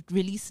that you've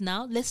released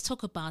now, let's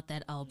talk about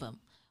that album.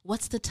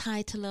 What's the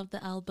title of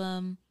the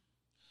album?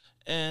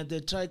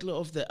 The title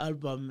of the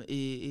album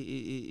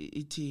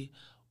is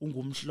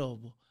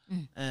Ungumhlobo.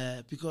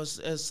 Because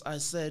as I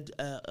said,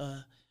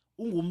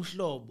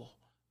 Ungumhlobo,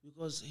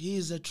 because he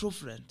is a true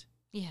friend.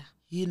 Yeah.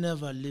 He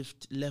never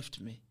left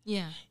me.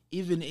 Yeah.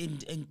 Even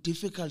in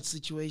difficult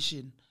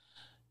situation,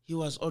 he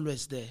was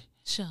always there.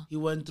 Sure. He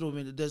went through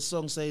me. The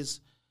song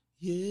says,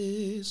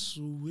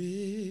 Yesu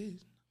wena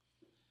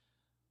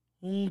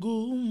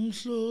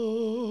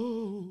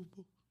ungumhlobo,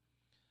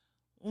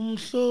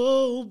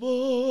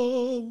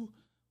 umhlobo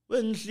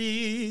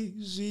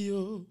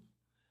wenhliziyo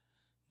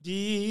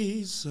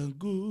ndiza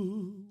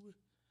kuwe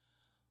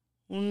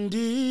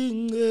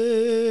undincede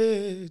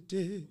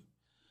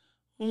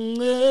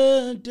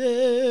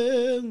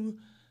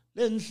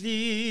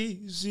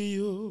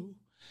lenhliziyo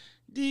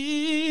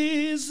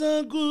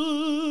ndiza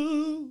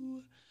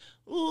kuwe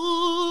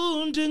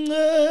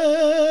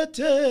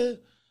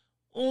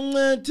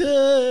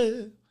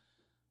undincede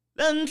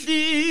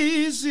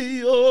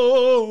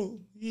lenhliziyo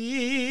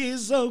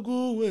iza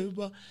kuwe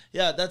ba.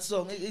 Yeah, that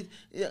song.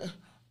 Yeah.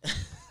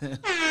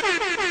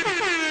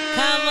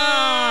 Come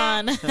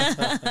on.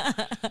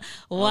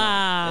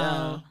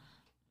 Wow.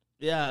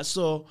 Yeah,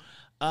 so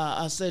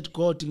I said,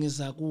 God,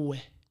 ngiza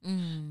kuwe.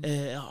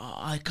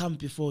 I come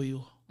before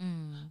you.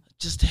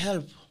 Just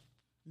help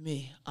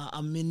me.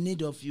 I'm in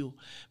need of you.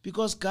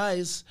 Because,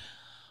 guys,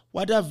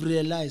 what I've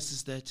realized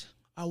is that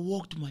I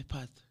walked my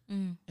path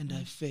and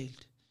I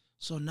failed.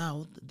 So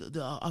now,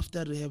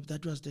 after rehab,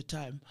 that was the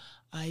time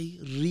I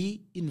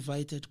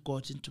re-invited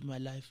God into my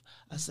life.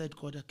 I said,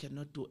 God, I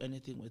cannot do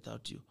anything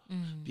without you.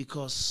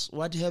 Because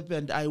what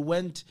happened, I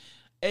went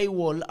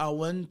AWOL, I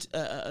went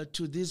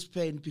to this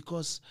pain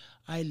because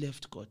I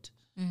left God.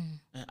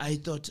 I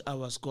thought I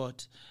was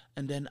God.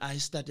 And then I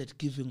started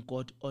giving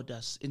God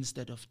orders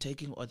instead of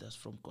taking orders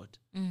from God.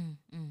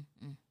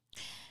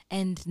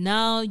 And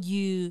now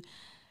you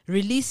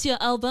release your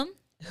album.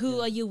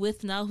 Who are you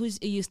with now?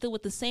 Are you still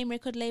with the same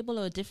record label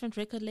or a different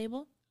record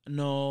label?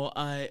 No,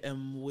 I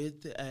am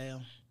with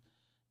a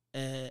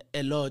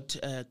lot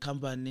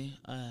company.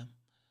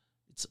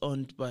 It's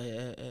owned by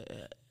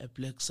a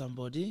black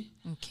somebody.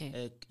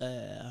 Okay.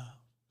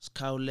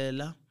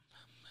 Skaulela.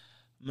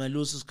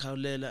 Malusi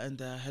Skaulela, and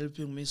they're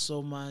helping me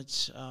so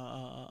much.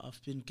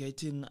 I've been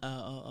getting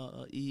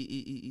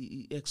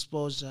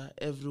exposure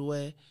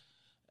everywhere.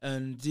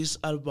 And this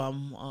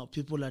album,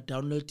 people are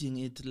downloading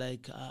it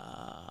like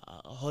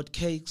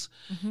hotcakes.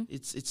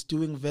 It's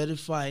doing very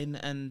fine.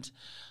 And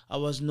I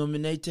was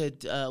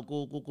nominated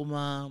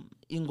Ingoma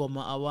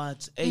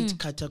Awards, 8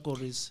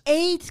 categories.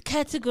 8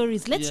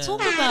 categories. Let's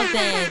talk about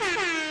that.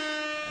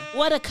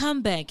 What a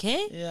comeback,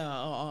 eh?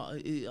 Yeah.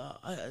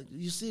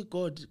 You see,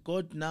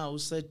 God now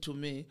said to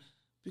me,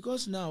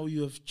 because now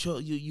you have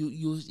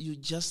you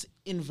just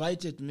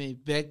invited me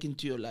back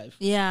into your life.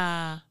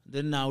 Yeah.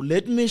 Then now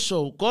let me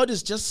show. God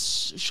is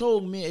just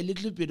showing me a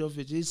little bit of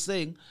it. He's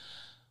saying,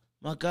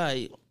 my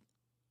guy,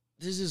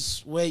 this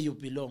is where you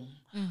belong.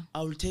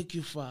 I will take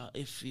you far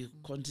if you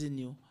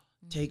continue.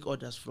 Take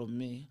orders from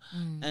me.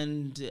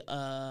 And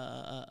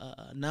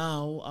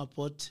now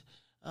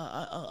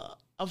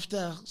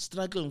after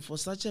struggling for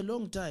such a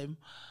long time,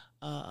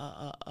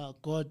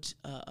 God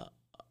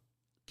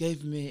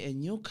gave me a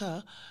new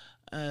car,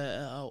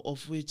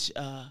 of which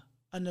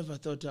I never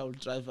thought I would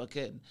drive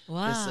again.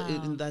 Wow.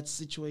 In that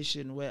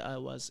situation where I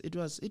was, it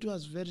was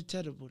very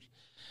terrible.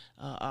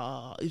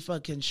 If I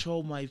can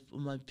show my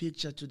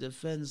picture to the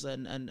fans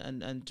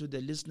and to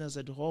the listeners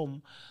at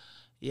home,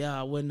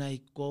 yeah, when I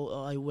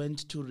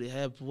went to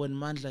rehab. When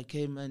Mandla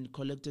came and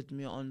collected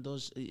me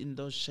in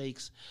those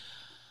shakes,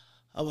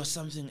 I was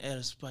something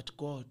else. But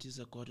God is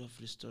a God of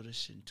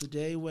restoration.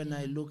 Today, when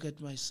I look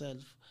at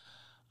myself,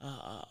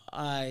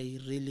 I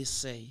really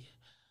say,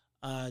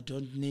 I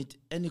don't need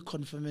any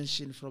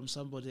confirmation from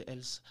somebody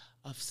else.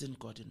 I've seen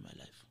God in my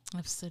life.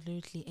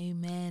 Absolutely.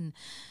 Amen.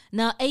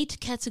 Now, 8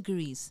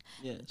 categories.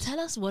 Yes. Tell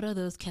us, what are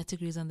those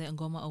categories on the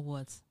Ngoma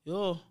Awards?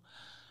 There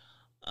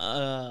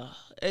are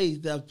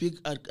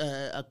big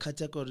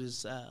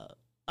categories.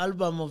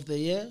 Album of the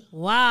year,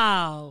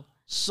 Wow.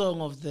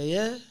 song of the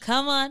year,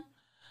 Come on.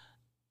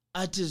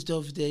 artist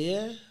of the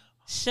year,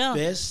 Sure.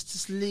 best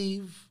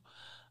sleeve,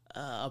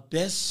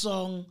 best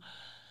song.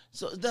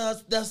 So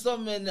there's so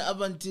many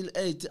up until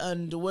 8.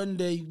 And when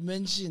they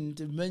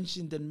mentioned,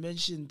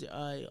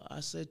 I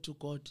said to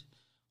God,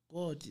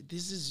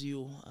 this is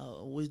you.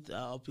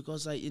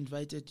 Because I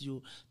invited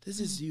you. This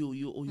is you.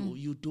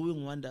 You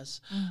doing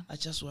wonders. I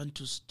just want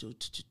to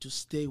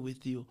stay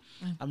with you.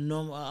 I'm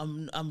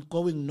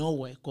going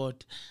nowhere,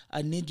 God.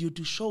 I need you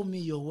to show me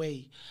your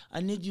way.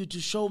 I need you to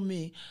show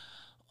me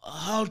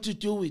how to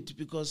do it,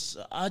 because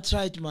I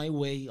tried my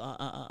way.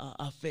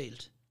 I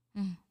failed.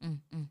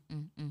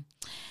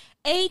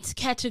 8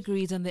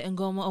 categories on the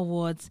Ngoma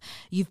Awards.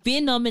 You've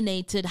been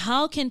nominated.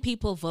 How can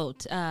people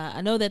vote?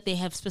 I know that they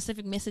have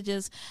specific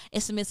messages,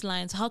 SMS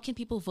lines. How can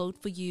people vote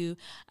for you,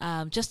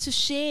 just to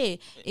share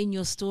in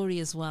your story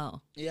as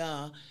well?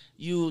 Yeah,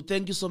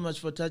 thank you so much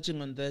for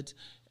touching on that.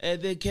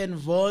 They can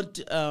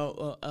vote.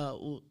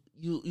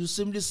 You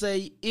simply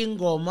say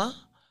Ingoma,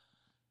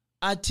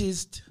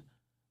 artist,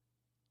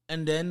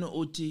 and then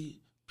uti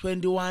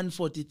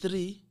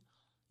 2143.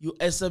 You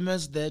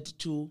SMS that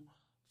to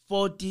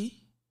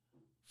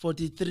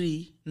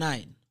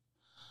 40439.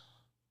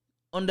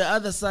 On the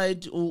other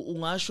side,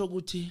 ungasho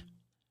ukuthi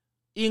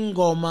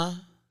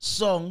Ingoma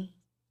song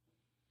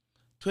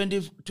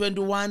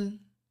 2151.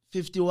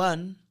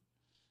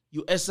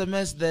 You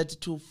SMS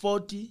that to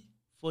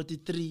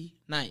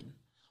 40439.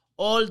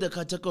 All the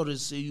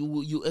categories,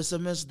 you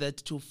SMS that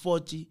to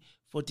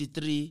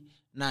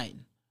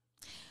 40439.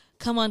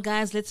 Come on,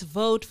 guys, let's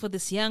vote for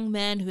this young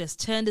man who has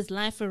turned his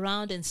life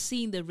around and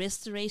seen the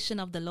restoration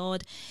of the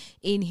Lord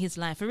in his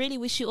life. I really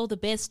wish you all the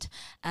best.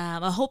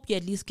 I hope you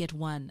at least get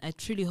one. I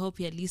truly hope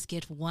you at least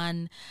get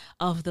one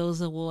of those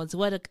awards.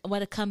 What a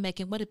comeback,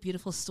 and what a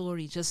beautiful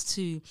story just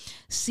to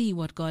see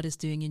what God is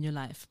doing in your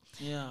life.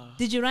 Yeah.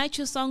 Did you write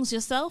your songs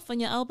yourself on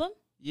your album?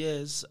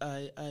 Yes,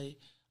 I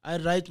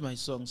write my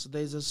songs.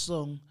 There's a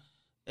song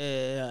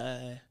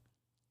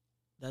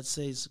that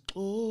says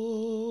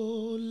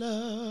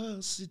Xola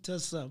Sitha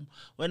Sam.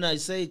 When I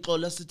say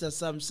Xola Sitha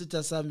Sam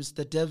is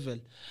the devil.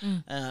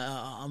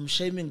 I'm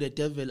shaming the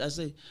devil. I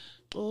say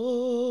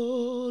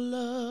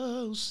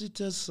Xola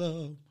Sitha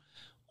Sam.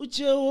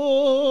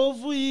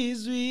 uJehova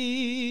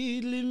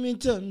izwi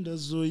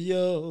limithandazo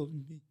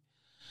yami.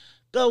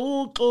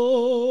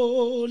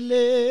 Kawuxole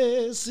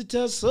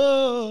Sitha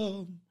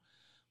Sam.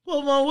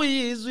 Uma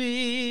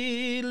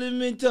uyizwi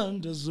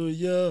limithandazo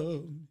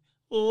yami.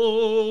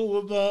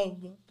 Oh,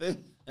 Baba.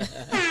 I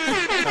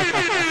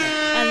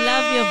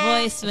love your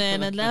voice,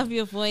 man. I love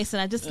your voice.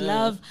 And I just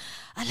love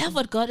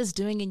what God is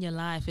doing in your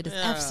life. It is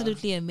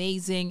absolutely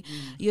amazing.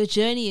 Your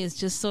journey is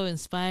just so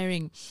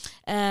inspiring.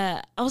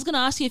 I was going to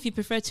ask you if you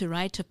prefer to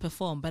write or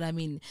perform, but I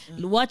mean,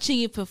 watching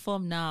you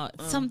perform now,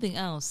 it's something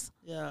else.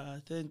 Yeah,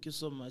 thank you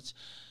so much.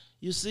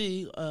 You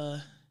see,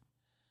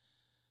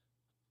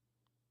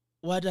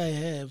 what I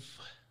have,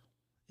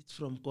 it's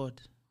from God.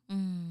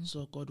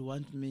 So God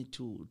wants me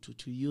to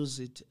use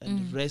it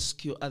and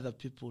rescue other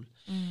people.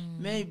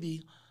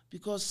 Maybe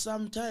because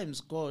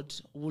sometimes God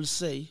will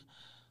say,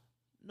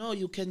 no,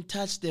 you can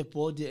touch the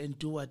body and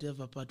do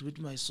whatever, but with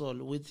my soul,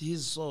 with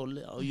his soul,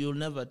 you'll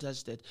never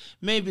touch that.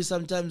 Maybe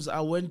sometimes I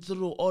went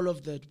through all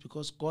of that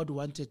because God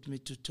wanted me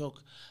to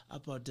talk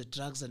about the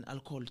drugs and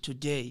alcohol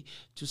today,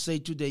 to say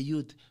to the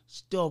youth,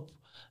 stop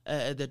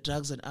the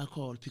drugs and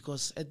alcohol,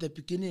 because at the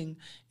beginning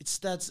it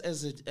starts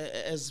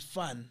as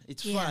fun.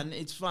 It's fun.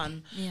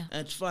 Yeah.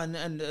 It's fun.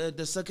 And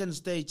the second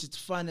stage, it's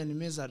fun and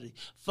misery.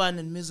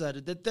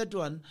 The third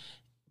one,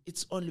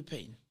 it's only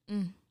pain.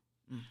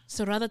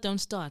 So rather don't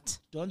start.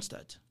 Don't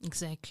start.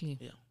 Exactly.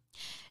 Yeah.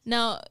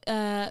 Now,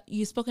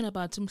 you've spoken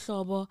about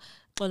Mhlobo,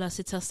 Xola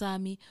Sitha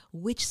Sami.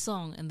 Which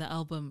song in the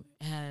album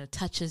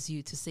touches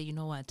you to say, you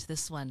know what,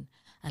 this one,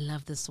 I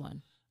love this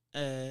one?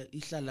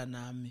 Ihlala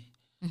nami.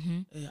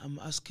 I'm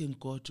asking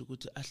God to go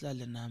to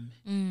ahlale nami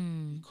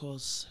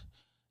because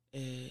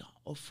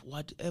of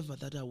whatever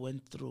that I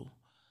went through.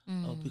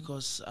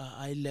 Because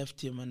I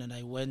left him and then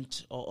I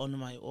went on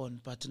my own.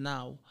 But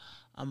now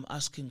I'm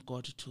asking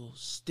God to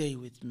stay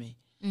with me.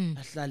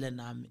 ahlale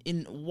nami.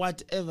 In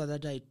whatever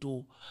that I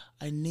do,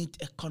 I need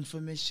a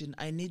confirmation.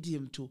 I need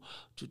him to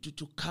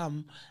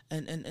come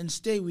and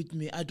stay with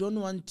me. I don't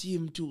want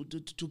him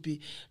to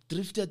be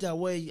drifted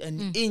away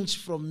an inch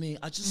from me.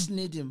 I just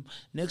need him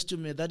next to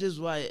me. That is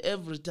why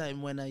every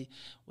time when I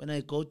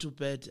go to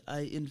bed,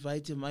 I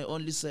invite him.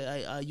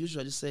 I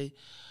usually say,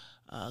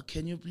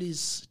 can you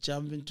please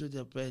jump into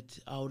the bed?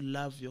 I would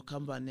love your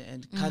company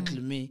and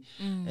cuddle me,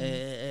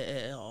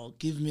 or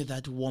give me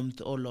that warmth,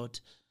 oh Lord.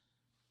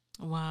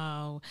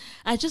 Wow.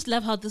 I just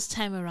love how this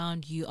time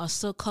around you are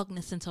so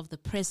cognizant of the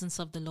presence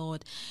of the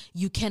Lord.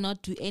 You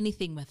cannot do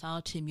anything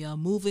without him. You are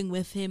moving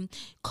with him,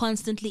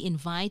 constantly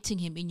inviting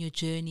him in your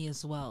journey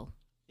as well.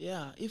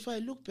 Yeah, if I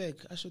look back,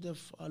 I should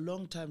have a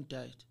long time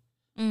died.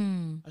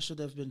 I should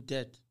have been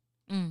dead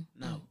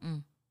now.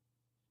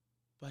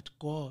 But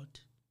God,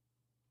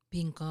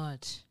 being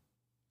God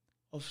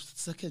of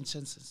second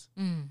chances,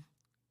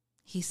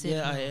 he said,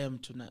 here I am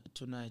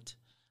tonight.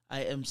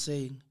 I am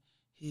saying,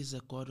 he is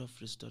a God of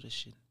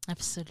restoration.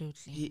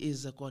 Absolutely. He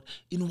is a God.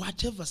 In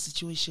whatever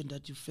situation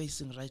that you're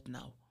facing right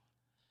now,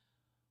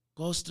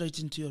 go straight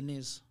into your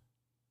knees.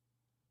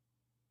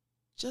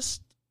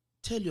 Just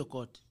tell your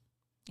God.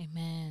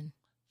 Amen.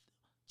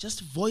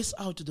 Just voice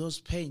out those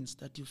pains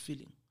that you're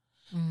feeling.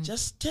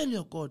 Just tell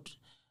your God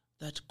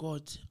that,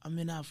 God, I'm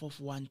enough of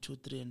 1, 2,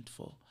 3, and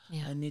 4.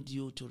 Yeah. I need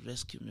you to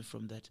rescue me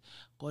from that.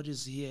 God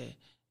is here.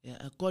 Yeah,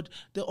 God,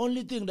 the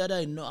only thing that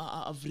I know,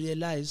 I've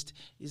realized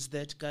is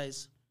that,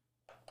 guys,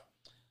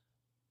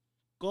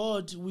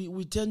 God,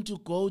 we tend to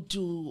go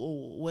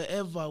to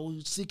wherever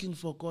we're seeking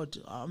for God.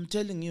 I'm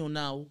telling you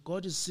now,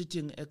 God is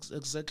sitting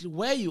exactly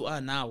where you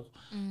are now.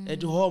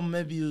 At home,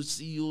 maybe you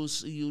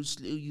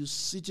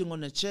sitting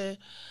on a chair,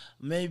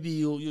 maybe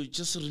you're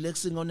just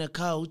relaxing on a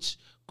couch.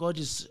 God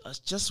is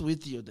just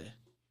with you there.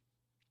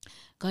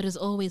 God is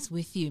always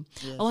with you.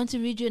 Yes. I want to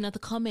read you another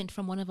comment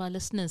from one of our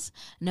listeners.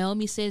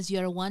 Naomi says, you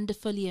are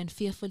wonderfully and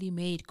fearfully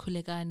made,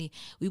 Kulegani.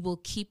 We will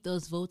keep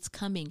those votes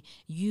coming.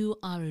 You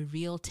are a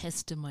real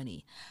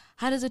testimony.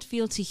 How does it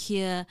feel to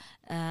hear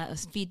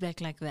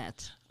feedback like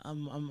that?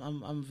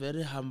 I'm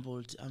very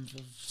humbled. I'm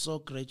so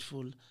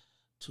grateful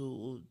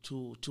to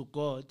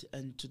God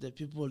and to the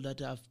people that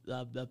are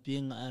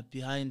being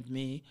behind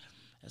me,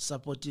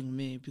 supporting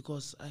me,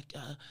 because I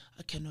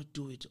cannot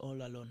do it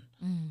all alone.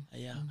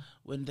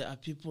 When there are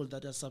people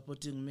that are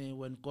supporting me,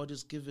 when God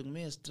is giving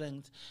me a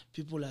strength,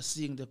 people are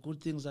seeing the good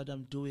things that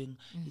I'm doing,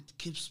 it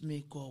keeps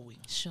me going.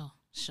 Sure.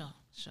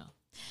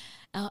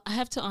 I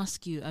have to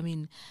ask you, I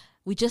mean,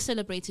 we just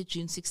celebrated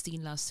June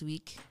 16 last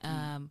week,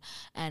 and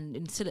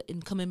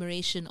in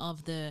commemoration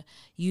of the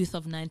youth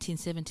of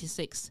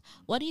 1976.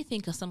 What do you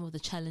think are some of the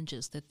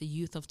challenges that the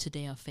youth of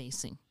today are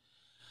facing?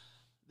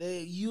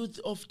 The youth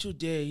of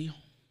today,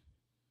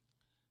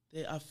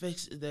 they are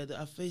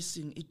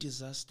facing a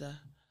disaster.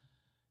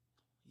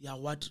 Yeah,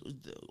 what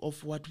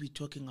we're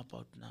talking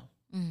about now.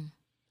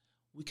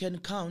 We can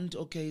count,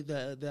 okay,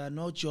 there are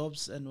no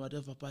jobs and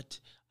whatever, but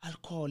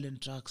alcohol and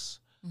drugs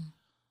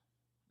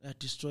are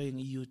destroying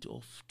youth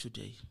of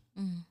today.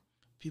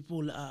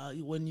 People,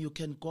 when you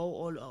can go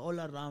all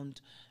around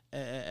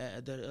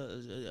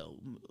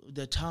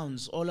the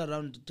towns, all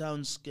around the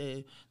towns,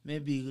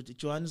 maybe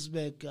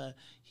Johannesburg,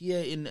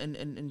 here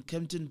in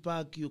Kempton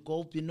Park, you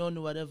go Benoni,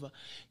 whatever,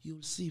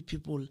 you'll see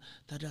people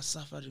that are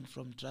suffering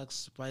from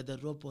drugs by the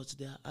robots.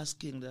 They're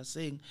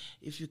saying,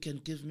 if you can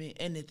give me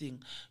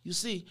anything. You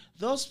see,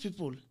 those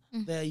people,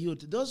 they're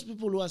youth. Those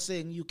people who are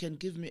saying, you can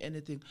give me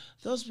anything,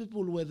 those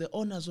people were the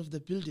owners of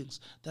the buildings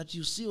that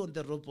you see on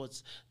the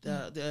robots.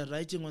 They're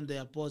writing on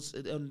their boards,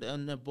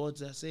 on the boards,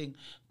 they're saying,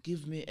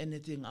 give me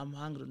anything, I'm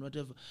hungry, and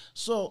whatever.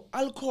 So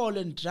alcohol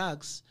and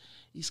drugs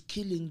is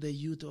killing the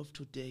youth of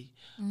today.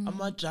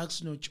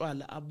 Ama-drugs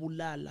nochwala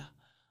abulala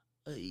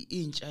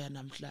intsha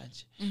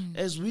yanamhlanje.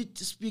 As we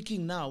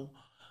speaking now,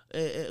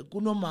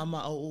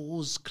 kunomama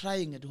who's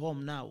crying at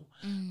home now.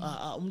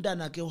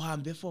 Umntana ke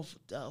uhambe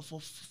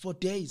for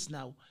days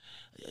now.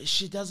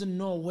 She doesn't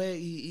know where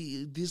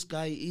this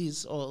guy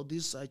is or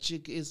this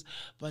chick is,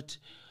 but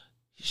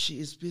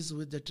she is busy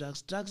with the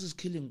drugs. Drugs is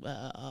killing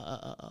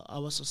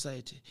our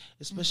society,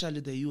 especially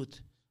the youth.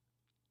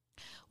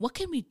 What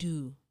can we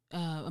do?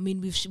 I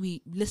mean,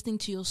 we listening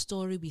to your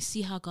story, we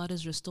see how God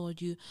has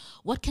restored you.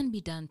 What can be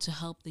done to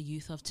help the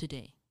youth of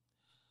today?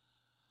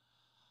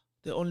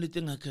 The only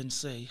thing I can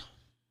say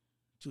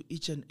to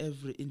each and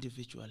every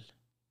individual, you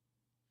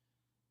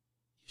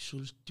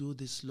should do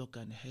this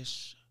slogan,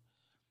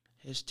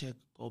 hashtag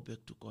go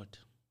back to God.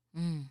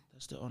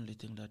 That's the only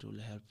thing that will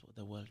help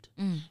the world.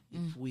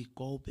 If we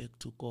go back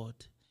to God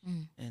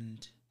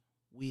and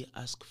we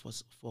ask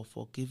for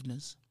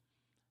forgiveness,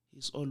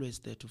 He's always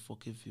there to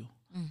forgive you.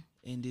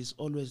 And He's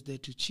always there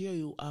to cheer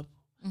you up.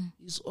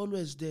 He's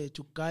always there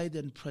to guide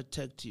and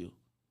protect you.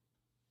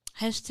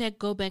 Hashtag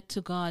go back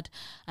to God.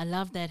 I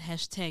love that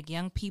hashtag.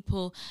 Young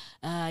people,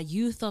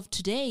 youth of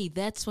today,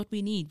 that's what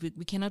we need.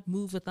 We cannot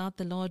move without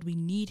the Lord. We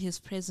need His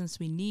presence.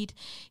 We need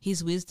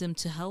His wisdom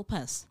to help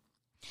us.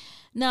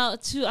 Now,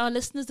 to our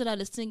listeners that are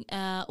listening,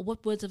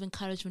 what words of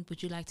encouragement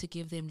would you like to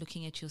give them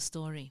looking at your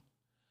story?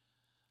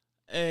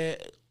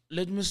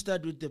 Let me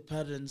start with the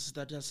parents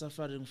that are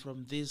suffering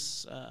from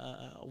this,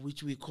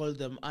 which we call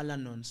them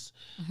Al-Anons,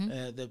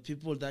 the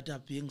people that are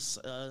being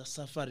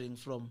suffering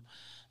from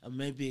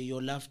maybe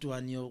your loved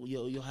one,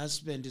 your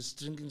husband is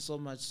drinking so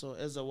much, so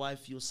as a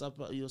wife you're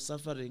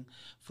suffering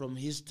from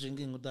his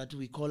drinking, that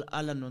we call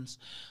Al-Anons.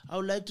 I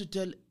would like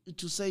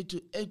to say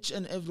to each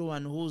and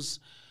everyone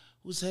who's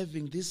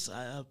having this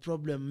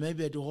problem,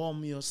 maybe at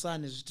home your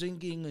son is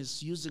drinking,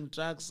 is using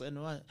drugs,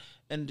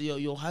 and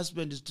your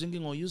husband is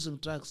drinking or using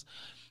drugs,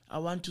 I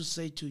want to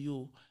say to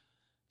you,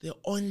 the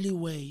only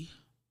way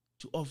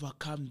to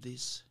overcome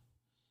this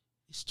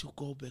is to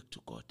go back to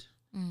God.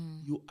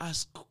 You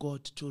ask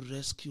God to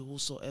rescue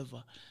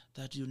whosoever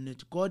that you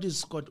need. God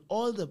has got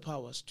all the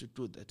powers to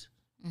do that.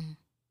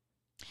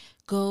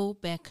 Go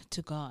back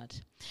to God.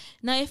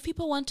 Now, if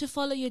people want to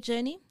follow your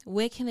journey,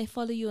 where can they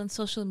follow you on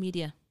social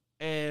media?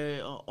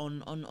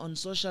 On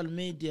social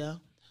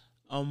media,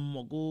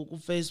 go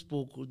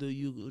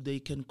Facebook. They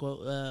can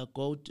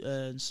go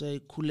and say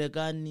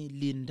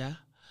Kulegani Linda.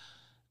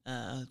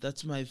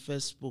 That's my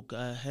Facebook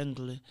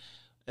handle.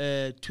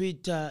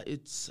 Twitter,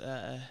 it's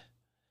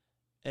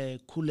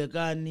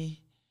Kulegani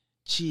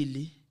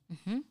Chili.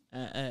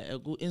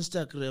 Go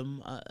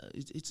Instagram.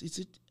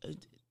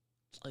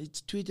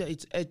 It's Twitter.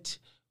 It's at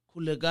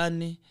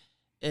Kulegani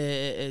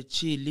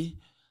Chili.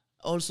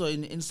 Also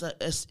in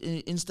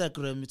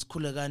Instagram, it's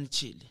Kulegani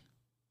Chili.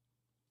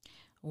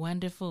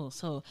 Wonderful.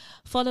 So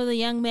follow the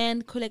young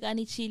man,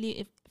 Kulegani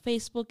Chili,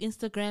 Facebook,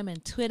 Instagram,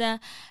 and Twitter,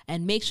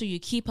 and make sure you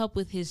keep up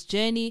with his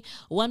journey.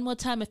 One more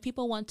time, if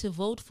people want to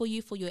vote for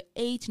you for your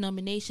 8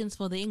 nominations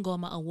for the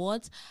Ingoma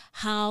Awards,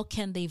 how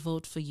can they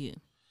vote for you?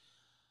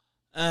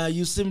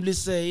 You simply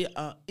say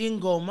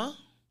Ingoma,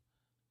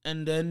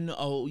 and then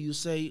you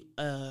say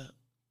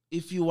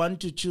if you want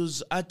to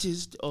choose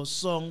artist or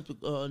song,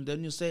 and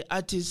then you say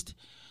artist,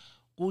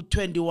 go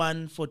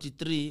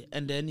 2143,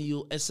 and then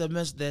you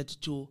SMS that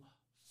to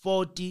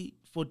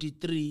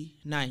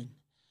 40439.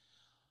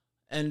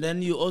 And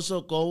then you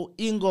also go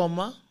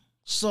Ingoma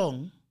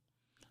song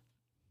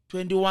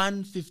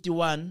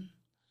 2151,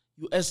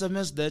 you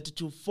SMS that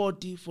to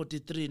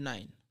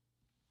 40439.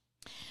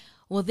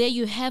 Well, there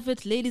you have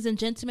it, ladies and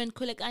gentlemen.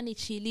 Kulegani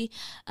Chili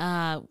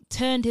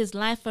turned his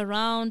life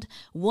around.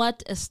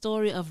 What a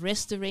story of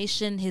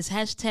restoration. His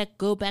hashtag,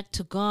 go back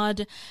to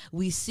God.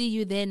 We see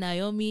you there,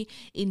 Naomi.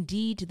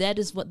 Indeed, that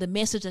is what the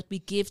message that we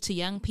give to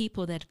young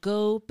people, that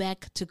go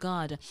back to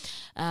God.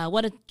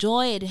 What a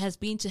joy it has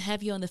been to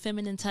have you on The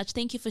Feminine Touch.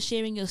 Thank you for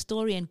sharing your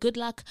story, and good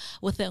luck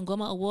with the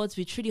Ngoma Awards.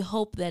 We truly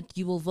hope that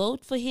you will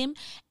vote for him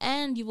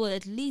and you will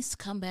at least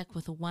come back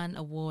with 1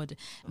 award.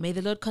 May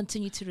the Lord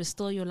continue to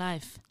restore your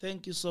life.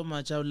 Thank you so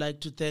much. I would like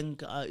to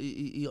thank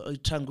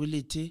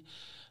Tranquility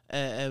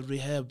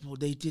Rehab.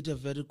 They did a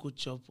very good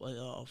job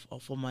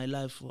for my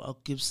life.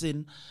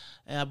 Gibson,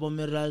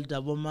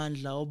 Abomeralda,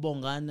 Abomandla,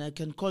 Obongana. I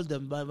can call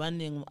them by one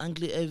name,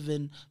 Uncle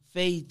Evan,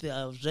 Faith,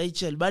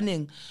 Rachel,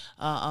 Banning.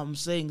 I'm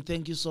saying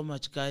thank you so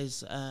much,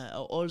 guys.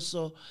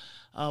 Also,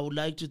 I would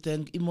like to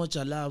thank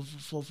Imoja Love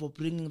for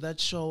bringing that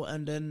show,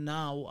 and then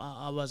now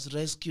I was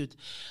rescued.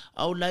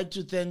 I would like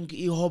to thank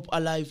eHope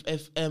Alive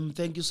FM.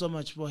 Thank you so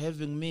much for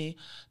having me.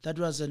 That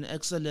was an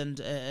excellent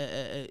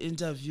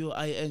interview.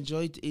 I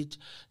enjoyed it.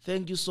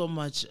 Thank you so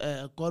much.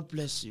 God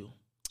bless you.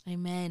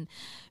 Amen.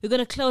 We're going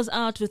to close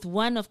out with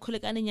one of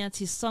Kulegani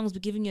Nyati's songs. We're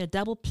giving you a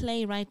double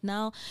play right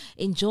now.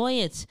 Enjoy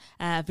it.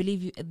 I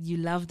believe you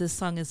love this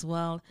song as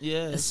well.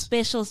 Yes. A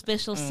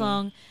special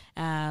song.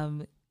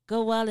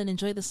 Go well and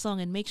enjoy the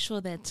song, and make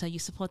sure that you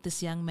support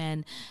this young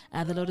man.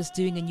 The Lord is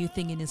doing a new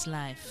thing in his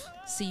life.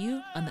 See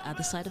you on the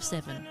other side of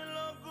 7.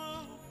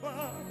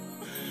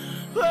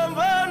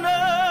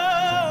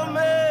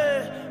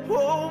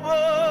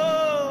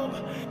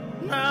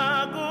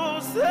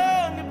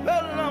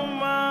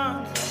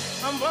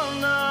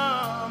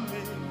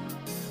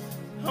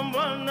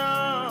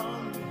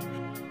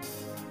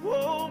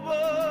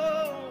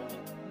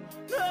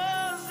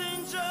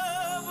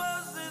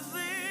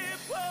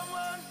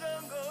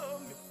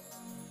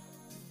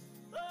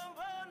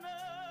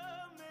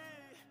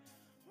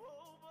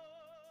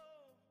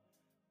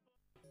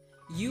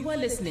 You are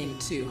listening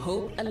to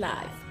Hope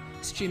Alive,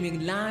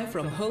 streaming live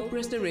from Hope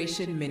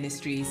Restoration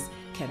Ministries,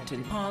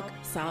 Kempton Park,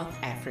 South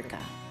Africa.